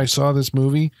Haunted Hill? I saw this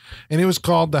movie, and it was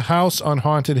called The House on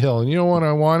Haunted Hill. And you know what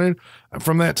I wanted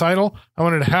from that title? I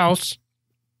wanted a house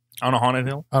on a haunted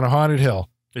hill. On a haunted hill.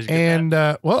 And,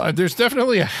 well, there's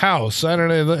definitely a house. I don't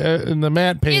know, in the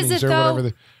matte paintings or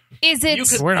whatever. Is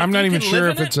it? I'm not even sure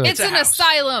if it's a... It's an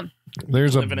asylum.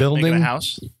 There's a building a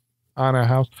house on a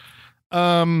house.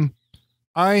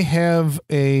 I have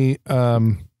a...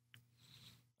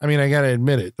 I mean, I got to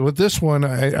admit it. With this one,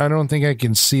 I don't think I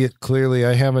can see it clearly.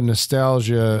 I have a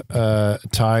nostalgia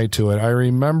tie to it. I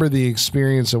remember the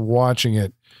experience of watching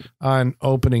it on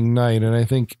opening night, and I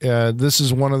think this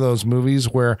is one of those movies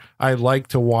where I like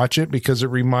to watch it because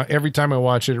every time I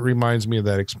watch it, it reminds me of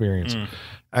that experience.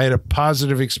 I had a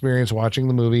positive experience watching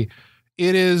the movie.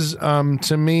 It is,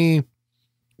 to me,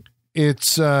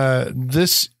 it's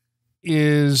this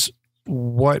is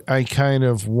what I kind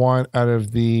of want out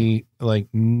of the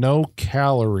no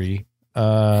calorie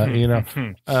a horror.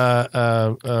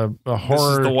 This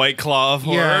is the White Claw of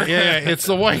horror. Yeah, it's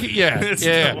the white. Yeah, it's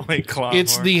the White Claw.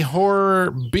 It's the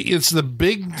horror. It's the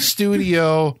big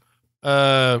studio.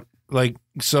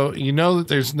 So you know that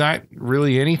there's not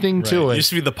really anything to it. It used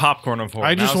to be the popcorn of horror.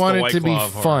 I just want it to be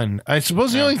fun. I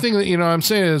suppose the only thing that I'm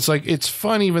saying is it's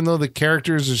fun, even though the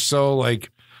characters are so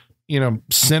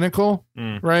cynical,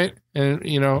 right?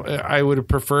 And I would have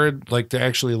preferred to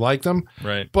actually like them,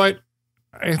 right? But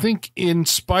I think in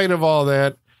spite of all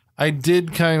that, I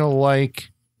did kind of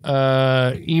like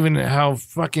even how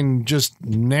fucking just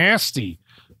nasty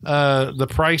the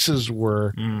prices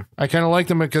were. I kind of like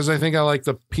them because I think I like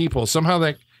the people.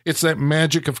 Somehow it's that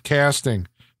magic of casting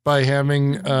by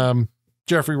having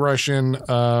Jeffrey Rush and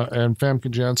Famke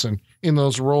Janssen in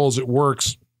those roles. It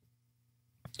works,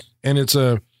 and it's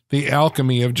the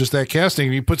alchemy of just that casting.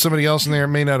 If you put somebody else in there, it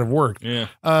may not have worked. Yeah.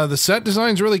 The set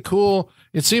design's really cool.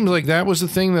 It seems like that was the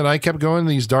thing that I kept going to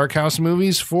these dark house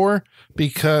movies for,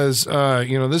 because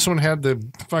this one had the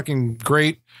fucking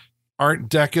great Art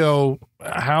Deco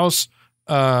house.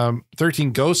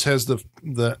 13 Ghosts has the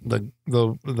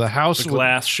house, the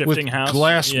glass shifting with house,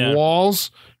 glass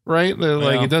walls, right?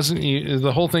 It doesn't.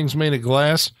 The whole thing's made of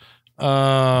glass.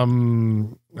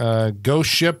 Ghost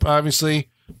Ship, obviously.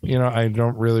 I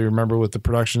don't really remember what the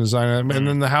production design, and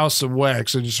then the House of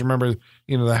Wax. I just remember,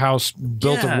 the house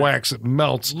built of wax that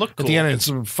melts. Look cool. At the end. It's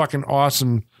some fucking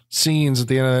awesome scenes at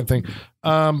the end of that thing.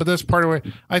 But that's part of it.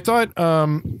 I thought,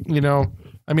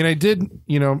 I did,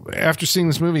 after seeing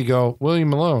this movie, go, William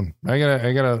Malone. I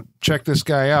gotta check this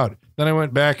guy out. Then I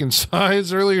went back and saw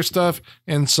his earlier stuff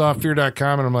and saw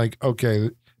Fear.com, and I'm like,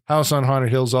 okay, House on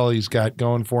Haunted Hill's all he's got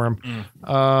going for him.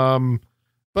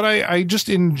 But I just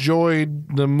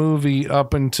enjoyed the movie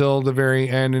up until the very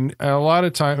end. And a lot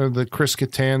of time, the Chris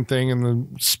Kattan thing and the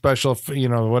special,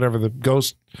 whatever, the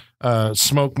ghost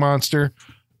smoke monster.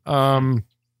 I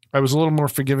was a little more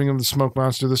forgiving of the smoke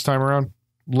monster this time around.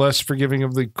 Less forgiving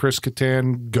of the Chris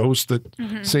Kattan ghost that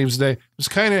saves the day.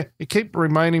 It kept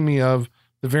reminding me of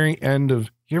the very end of,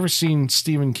 you ever seen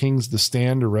Stephen King's The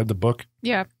Stand or read the book?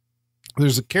 Yeah.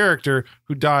 There's a character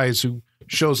who dies who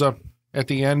shows up at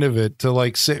the end of it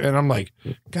to say, and I'm like,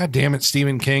 God damn it,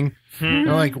 Stephen King. And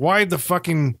I'm like, why'd the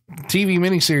fucking TV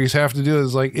miniseries have to do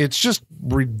this? It's just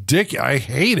ridiculous. I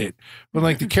hate it.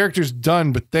 But the character's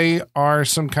done, but they are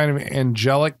some kind of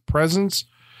angelic presence,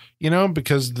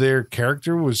 because their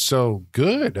character was so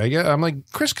good. I'm like,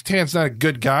 Chris Kattan's not a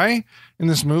good guy in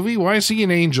this movie. Why is he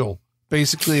an angel?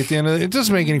 Basically, at the end of it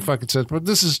doesn't make any fucking sense. But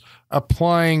this is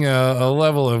applying a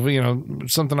level of,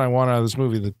 something I want out of this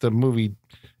movie that the movie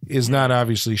is not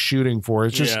obviously shooting for.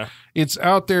 It's just, it's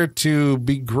out there to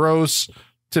be gross,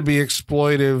 to be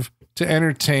exploitive, to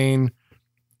entertain.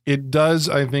 It does,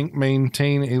 I think,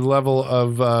 maintain a level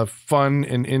of fun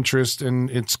and interest,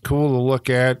 and it's cool to look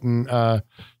at. And,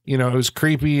 you know, it was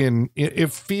creepy, and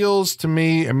it feels to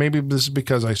me, and maybe this is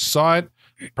because I saw it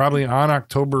probably on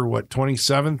October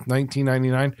 27th,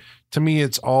 1999. To me,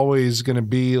 it's always going to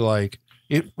be like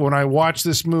it. When I watch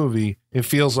this movie, it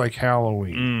feels like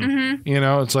Halloween. Mm-hmm. You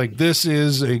know, it's like this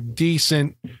is a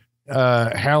decent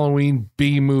Halloween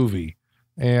B movie,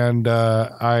 and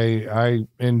I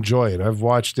enjoy it. I've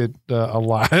watched it a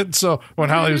lot. So when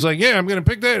Holly was like, "Yeah, I'm going to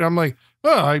pick that," I'm like,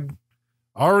 "Well, I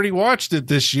already watched it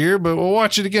this year, but we'll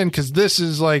watch it again because this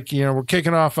is like, you know, we're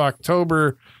kicking off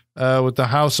October with The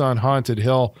House on Haunted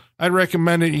Hill." I'd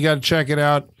recommend it. You got to check it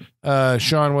out.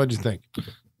 Sean, what'd you think?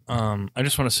 I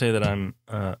just want to say that I'm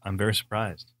very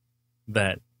surprised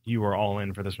that you are all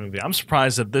in for this movie. I'm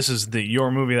surprised that this is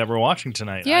your movie that we're watching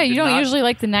tonight. Yeah, you don't usually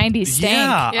like the 90s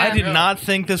stank. Yeah, I did not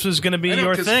think this was going to be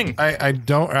your thing. I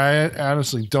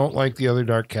honestly don't like the other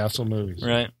Dark Castle movies.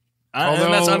 Right.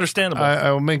 And that's understandable.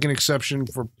 I will make an exception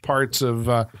for parts of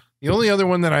the only other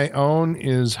one that I own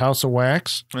is House of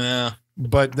Wax. Yeah.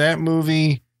 But that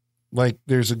movie, like,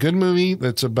 there's a good movie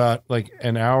that's about like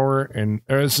an hour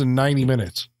or it's 90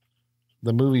 minutes.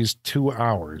 The movie's 2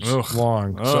 hours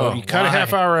long. So you cut a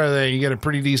half hour out of that, you get a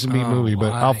pretty decent beat movie,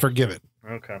 but I'll forgive it.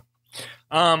 Okay.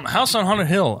 House on Haunted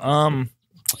Hill.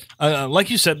 Like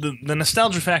you said, the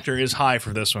nostalgia factor is high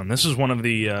for this one. This is one of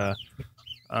the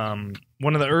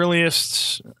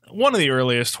earliest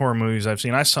horror movies I've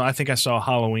seen. I think I saw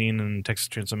Halloween and Texas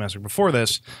Chainsaw Massacre before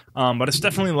this, but it's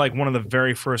definitely like one of the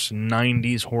very first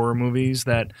 90s horror movies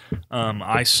that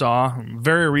I saw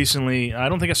very recently. I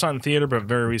don't think I saw it in theater, but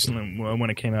very recently when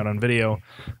it came out on video,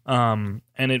 and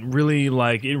it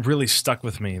really stuck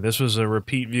with me. This was a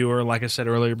repeat viewer, like I said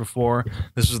earlier before.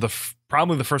 This was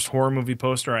probably the first horror movie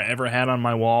poster I ever had on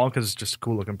my wall because it's just a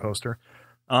cool looking poster.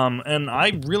 And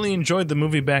I really enjoyed the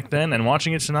movie back then, and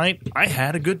watching it tonight, I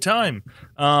had a good time.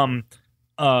 I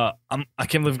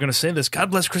can't believe I'm going to say this.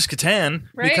 God bless Chris Kattan,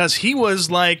 because he's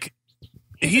like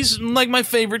my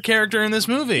favorite character in this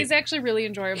movie. He's actually really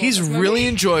enjoyable. He's really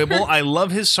enjoyable. I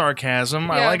love his sarcasm.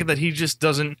 Yeah. I like it that he just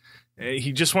doesn't.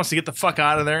 He just wants to get the fuck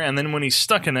out of there, and then when he's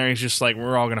stuck in there, he's just like,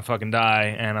 we're all going to fucking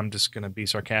die, and I'm just going to be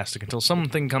sarcastic until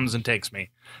something comes and takes me.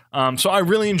 So I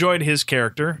really enjoyed his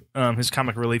character, his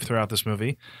comic relief throughout this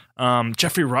movie.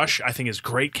 Jeffrey Rush, I think, is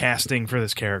great casting for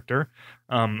this character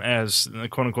as,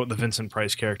 quote-unquote, the Vincent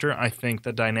Price character. I think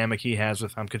the dynamic he has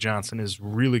with Famke Johnson is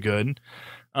really good.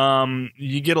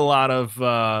 You get a lot of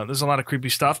there's a lot of creepy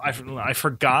stuff. I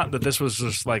forgot that this was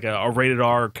just like a rated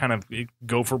R kind of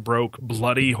go for broke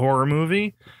bloody horror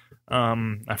movie.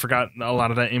 I forgot a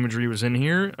lot of that imagery was in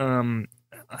here.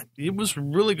 It was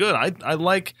really good. I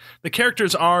like the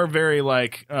characters are very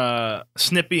like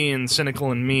snippy and cynical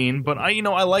and mean, but I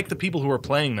like the people who are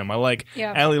playing them. I like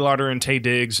Ali Larter and Taye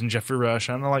Diggs and Jeffrey Rush.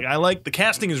 I like the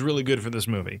casting is really good for this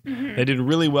movie. Mm-hmm. They did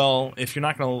really well. If you're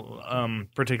not going to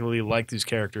particularly like these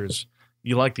characters,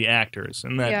 you like the actors,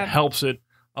 and that helps it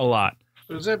a lot.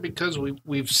 Is that because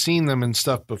we've seen them and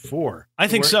stuff before? I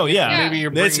think so. Yeah, maybe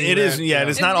you're bringing it is. Yeah,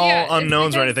 it's not all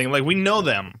unknowns or anything. Like we know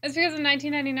them. It's because in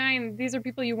 1999, these are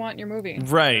people you want in your movie,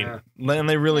 right? And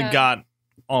they really got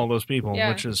all those people,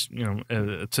 which is to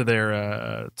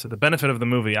the benefit of the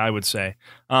movie, I would say.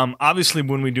 Obviously,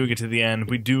 when we do get to the end,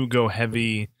 we do go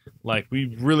heavy. Like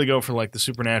we really go for like the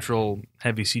supernatural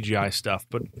heavy CGI stuff,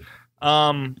 but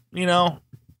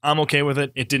I'm okay with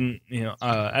it. It didn't,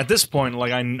 at this point,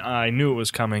 like I knew it was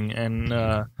coming, and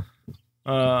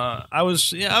I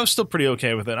was still pretty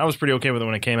okay with it. I was pretty okay with it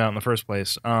when it came out in the first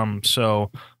place.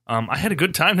 So I had a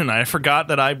good time tonight. I forgot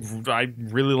that I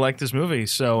really liked this movie,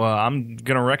 so I'm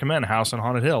gonna recommend House on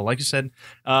Haunted Hill. Like you said,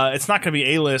 it's not gonna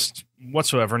be A-list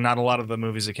whatsoever. Not a lot of the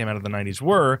movies that came out of the '90s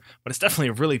were, but it's definitely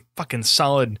a really fucking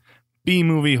solid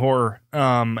B-movie horror,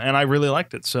 and I really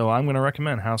liked it. So I'm gonna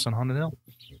recommend House on Haunted Hill.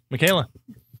 Michaela.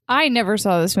 I never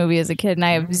saw this movie as a kid, and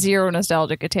I have zero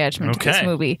nostalgic attachment to this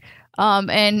movie.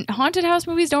 And haunted house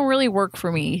movies don't really work for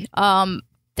me.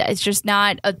 It's just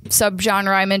not a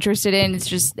subgenre I'm interested in.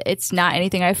 It's not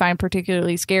anything I find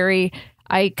particularly scary.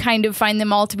 I kind of find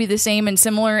them all to be the same and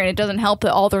similar, and it doesn't help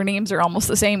that all their names are almost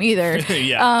the same either.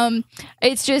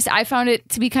 It's just, I found it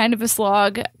to be kind of a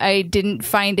slog. I didn't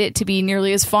find it to be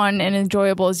nearly as fun and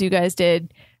enjoyable as you guys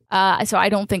did. So I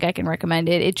don't think I can recommend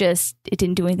it. It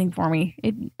didn't do anything for me.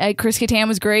 Chris Kattan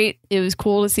was great. It was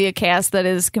cool to see a cast that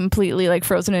is completely like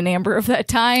Frozen in Amber of that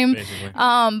time.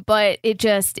 Basically. But it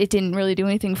didn't really do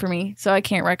anything for me. So I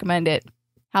can't recommend it.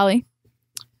 Holly?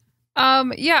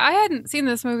 I hadn't seen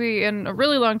this movie in a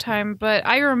really long time, but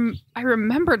I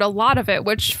remembered a lot of it,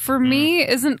 which for me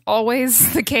isn't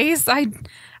always the case. I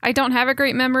don't have a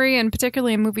great memory, and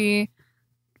particularly a movie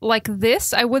like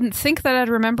this, I wouldn't think that I'd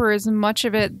remember as much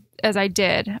of it as I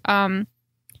did.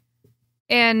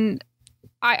 And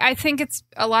I think it's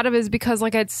a lot of it is because,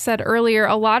 like I said earlier,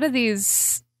 a lot of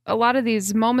these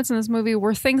moments in this movie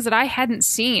were things that I hadn't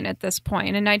seen at this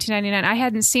point in 1999. I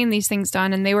hadn't seen these things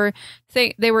done, and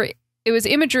it was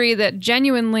imagery that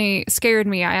genuinely scared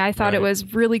me. I thought it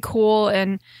was really cool,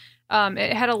 and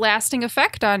it had a lasting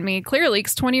effect on me, clearly,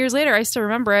 because 20 years later, I still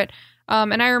remember it.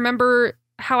 And I remember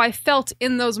how I felt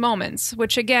in those moments,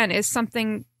 which, again, is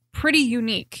something pretty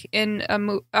unique in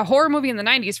a horror movie in the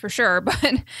 90s, for sure,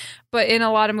 but in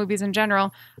a lot of movies in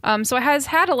general. So it has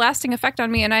had a lasting effect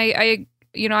on me, and I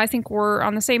think we're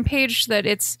on the same page that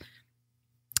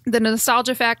the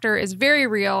nostalgia factor is very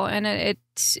real, and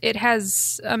it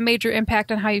has a major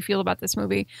impact on how you feel about this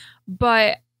movie.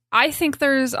 But I think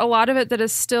there's a lot of it that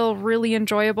is still really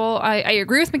enjoyable. I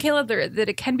agree with Michaela that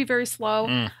it can be very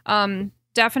slow,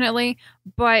 definitely.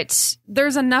 But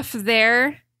there's enough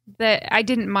there that I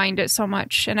didn't mind it so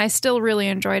much, and I still really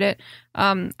enjoyed it.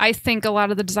 I think a lot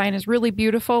of the design is really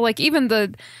beautiful. Like even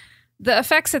the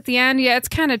effects at the end, yeah, it's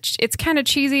kind of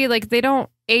cheesy. Like they don't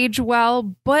age well,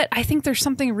 but I think there's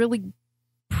something really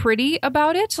pretty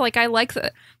about it. Like I like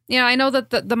I know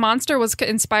that the monster was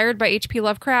inspired by H.P.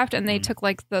 Lovecraft, and they took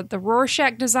like the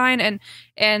Rorschach design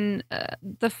and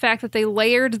the fact that they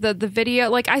layered the video.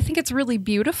 Like I think it's really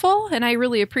beautiful, and I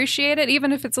really appreciate it,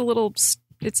 even if it's a little.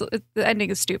 The ending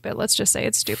is stupid. Let's just say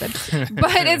it's stupid,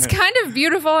 but it's kind of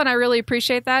beautiful, and I really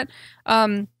appreciate that.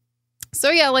 So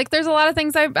yeah, like there's a lot of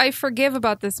things I forgive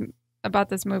about this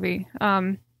movie.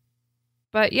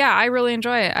 But yeah, I really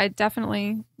enjoy it. I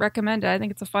definitely recommend it. I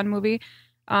think it's a fun movie.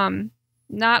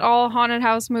 Not all haunted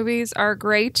house movies are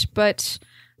great, but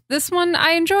this one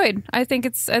I enjoyed. I think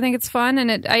it's fun,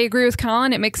 and I agree with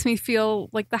Colin. It makes me feel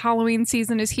like the Halloween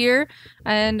season is here,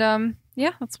 and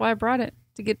yeah, that's why I brought it,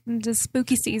 to get into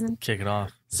spooky season. Kick it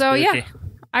off. So spooky. Yeah,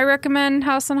 I recommend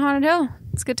House on Haunted Hill.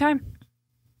 It's a good time.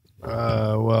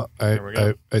 Well,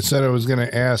 I said I was going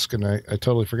to ask, and I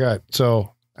totally forgot.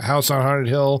 So, House on Haunted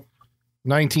Hill,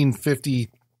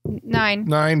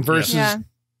 1959 versus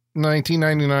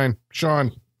 1999.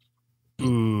 Sean.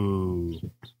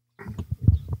 Ooh.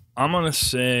 I'm going to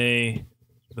say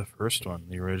the first one,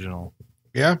 the original.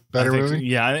 Yeah? Better movie?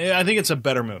 Yeah, I think it's a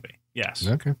better movie. Yes.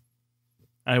 Okay.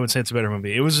 I would say it's a better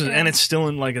movie. It was, and it's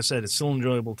still, like I said, it's still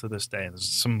enjoyable to this day. There's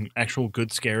some actual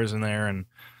good scares in there, and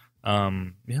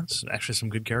it's actually some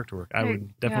good character work. I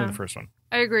would definitely the first one.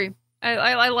 I agree.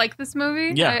 I like this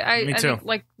movie. Yeah, me too. I think,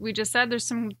 like we just said, there's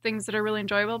some things that are really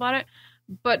enjoyable about it,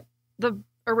 but the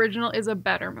original is a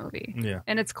better movie. Yeah,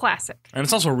 and it's classic. And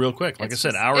it's also real quick. Like I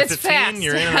said, hour 15, fast.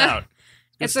 You're in and out.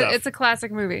 It's a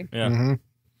classic movie. Yeah. Mm-hmm.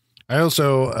 I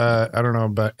also I don't know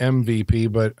about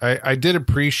MVP, but I did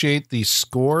appreciate the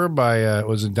score by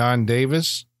was it Don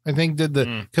Davis? I think did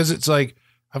because it's like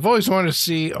I've always wanted to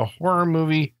see a horror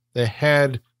movie that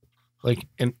had like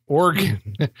an organ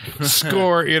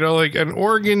score, like an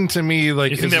organ to me,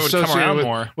 like is that would come around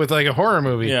more with like a horror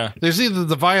movie. Yeah, there's either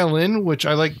the violin, which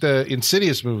I like the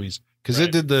Insidious movies because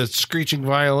it did the screeching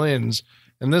violins,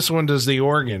 and this one does the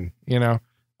organ.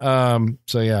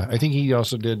 So yeah, I think he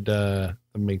also did the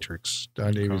Matrix.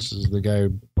 Don Davis is the guy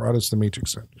who brought us the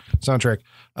Matrix soundtrack.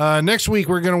 Next week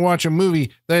we're going to watch a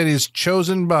movie that is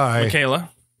chosen by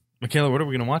Michaela, what are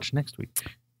we going to watch next week?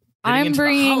 I'm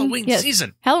bringing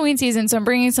Halloween season, so I'm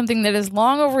bringing something that is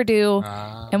long overdue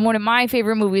and one of my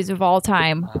favorite movies of all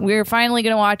time. We're finally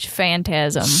going to watch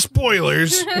Phantasm.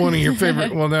 Spoilers! One of your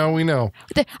favorite. Well, now we know.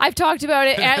 I've talked about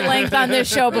it at length on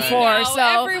this show before,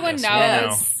 so everyone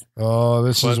knows. Oh,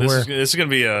 this is going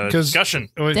to be a discussion.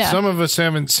 Some of us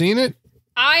haven't seen it.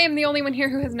 I am the only one here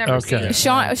who has never seen it.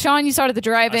 Sean, you saw it at the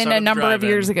drive-in a number of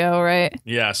years ago, right?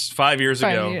 Yes, 5 years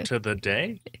ago to the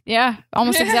day. Yeah,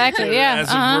 almost exactly. Yeah,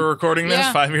 as we're recording this,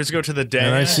 5 years ago to the day.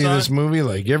 And I see this movie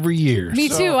like every year. Me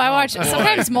too. I watch it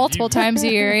sometimes multiple times a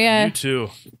year. Yeah, you too.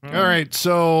 All right,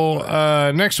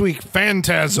 so next week,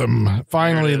 Phantasm.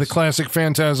 Finally, the classic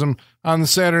Phantasm on the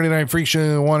Saturday Night Freak Show.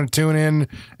 You want to tune in,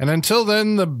 and until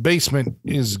then, the basement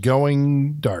is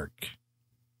going dark.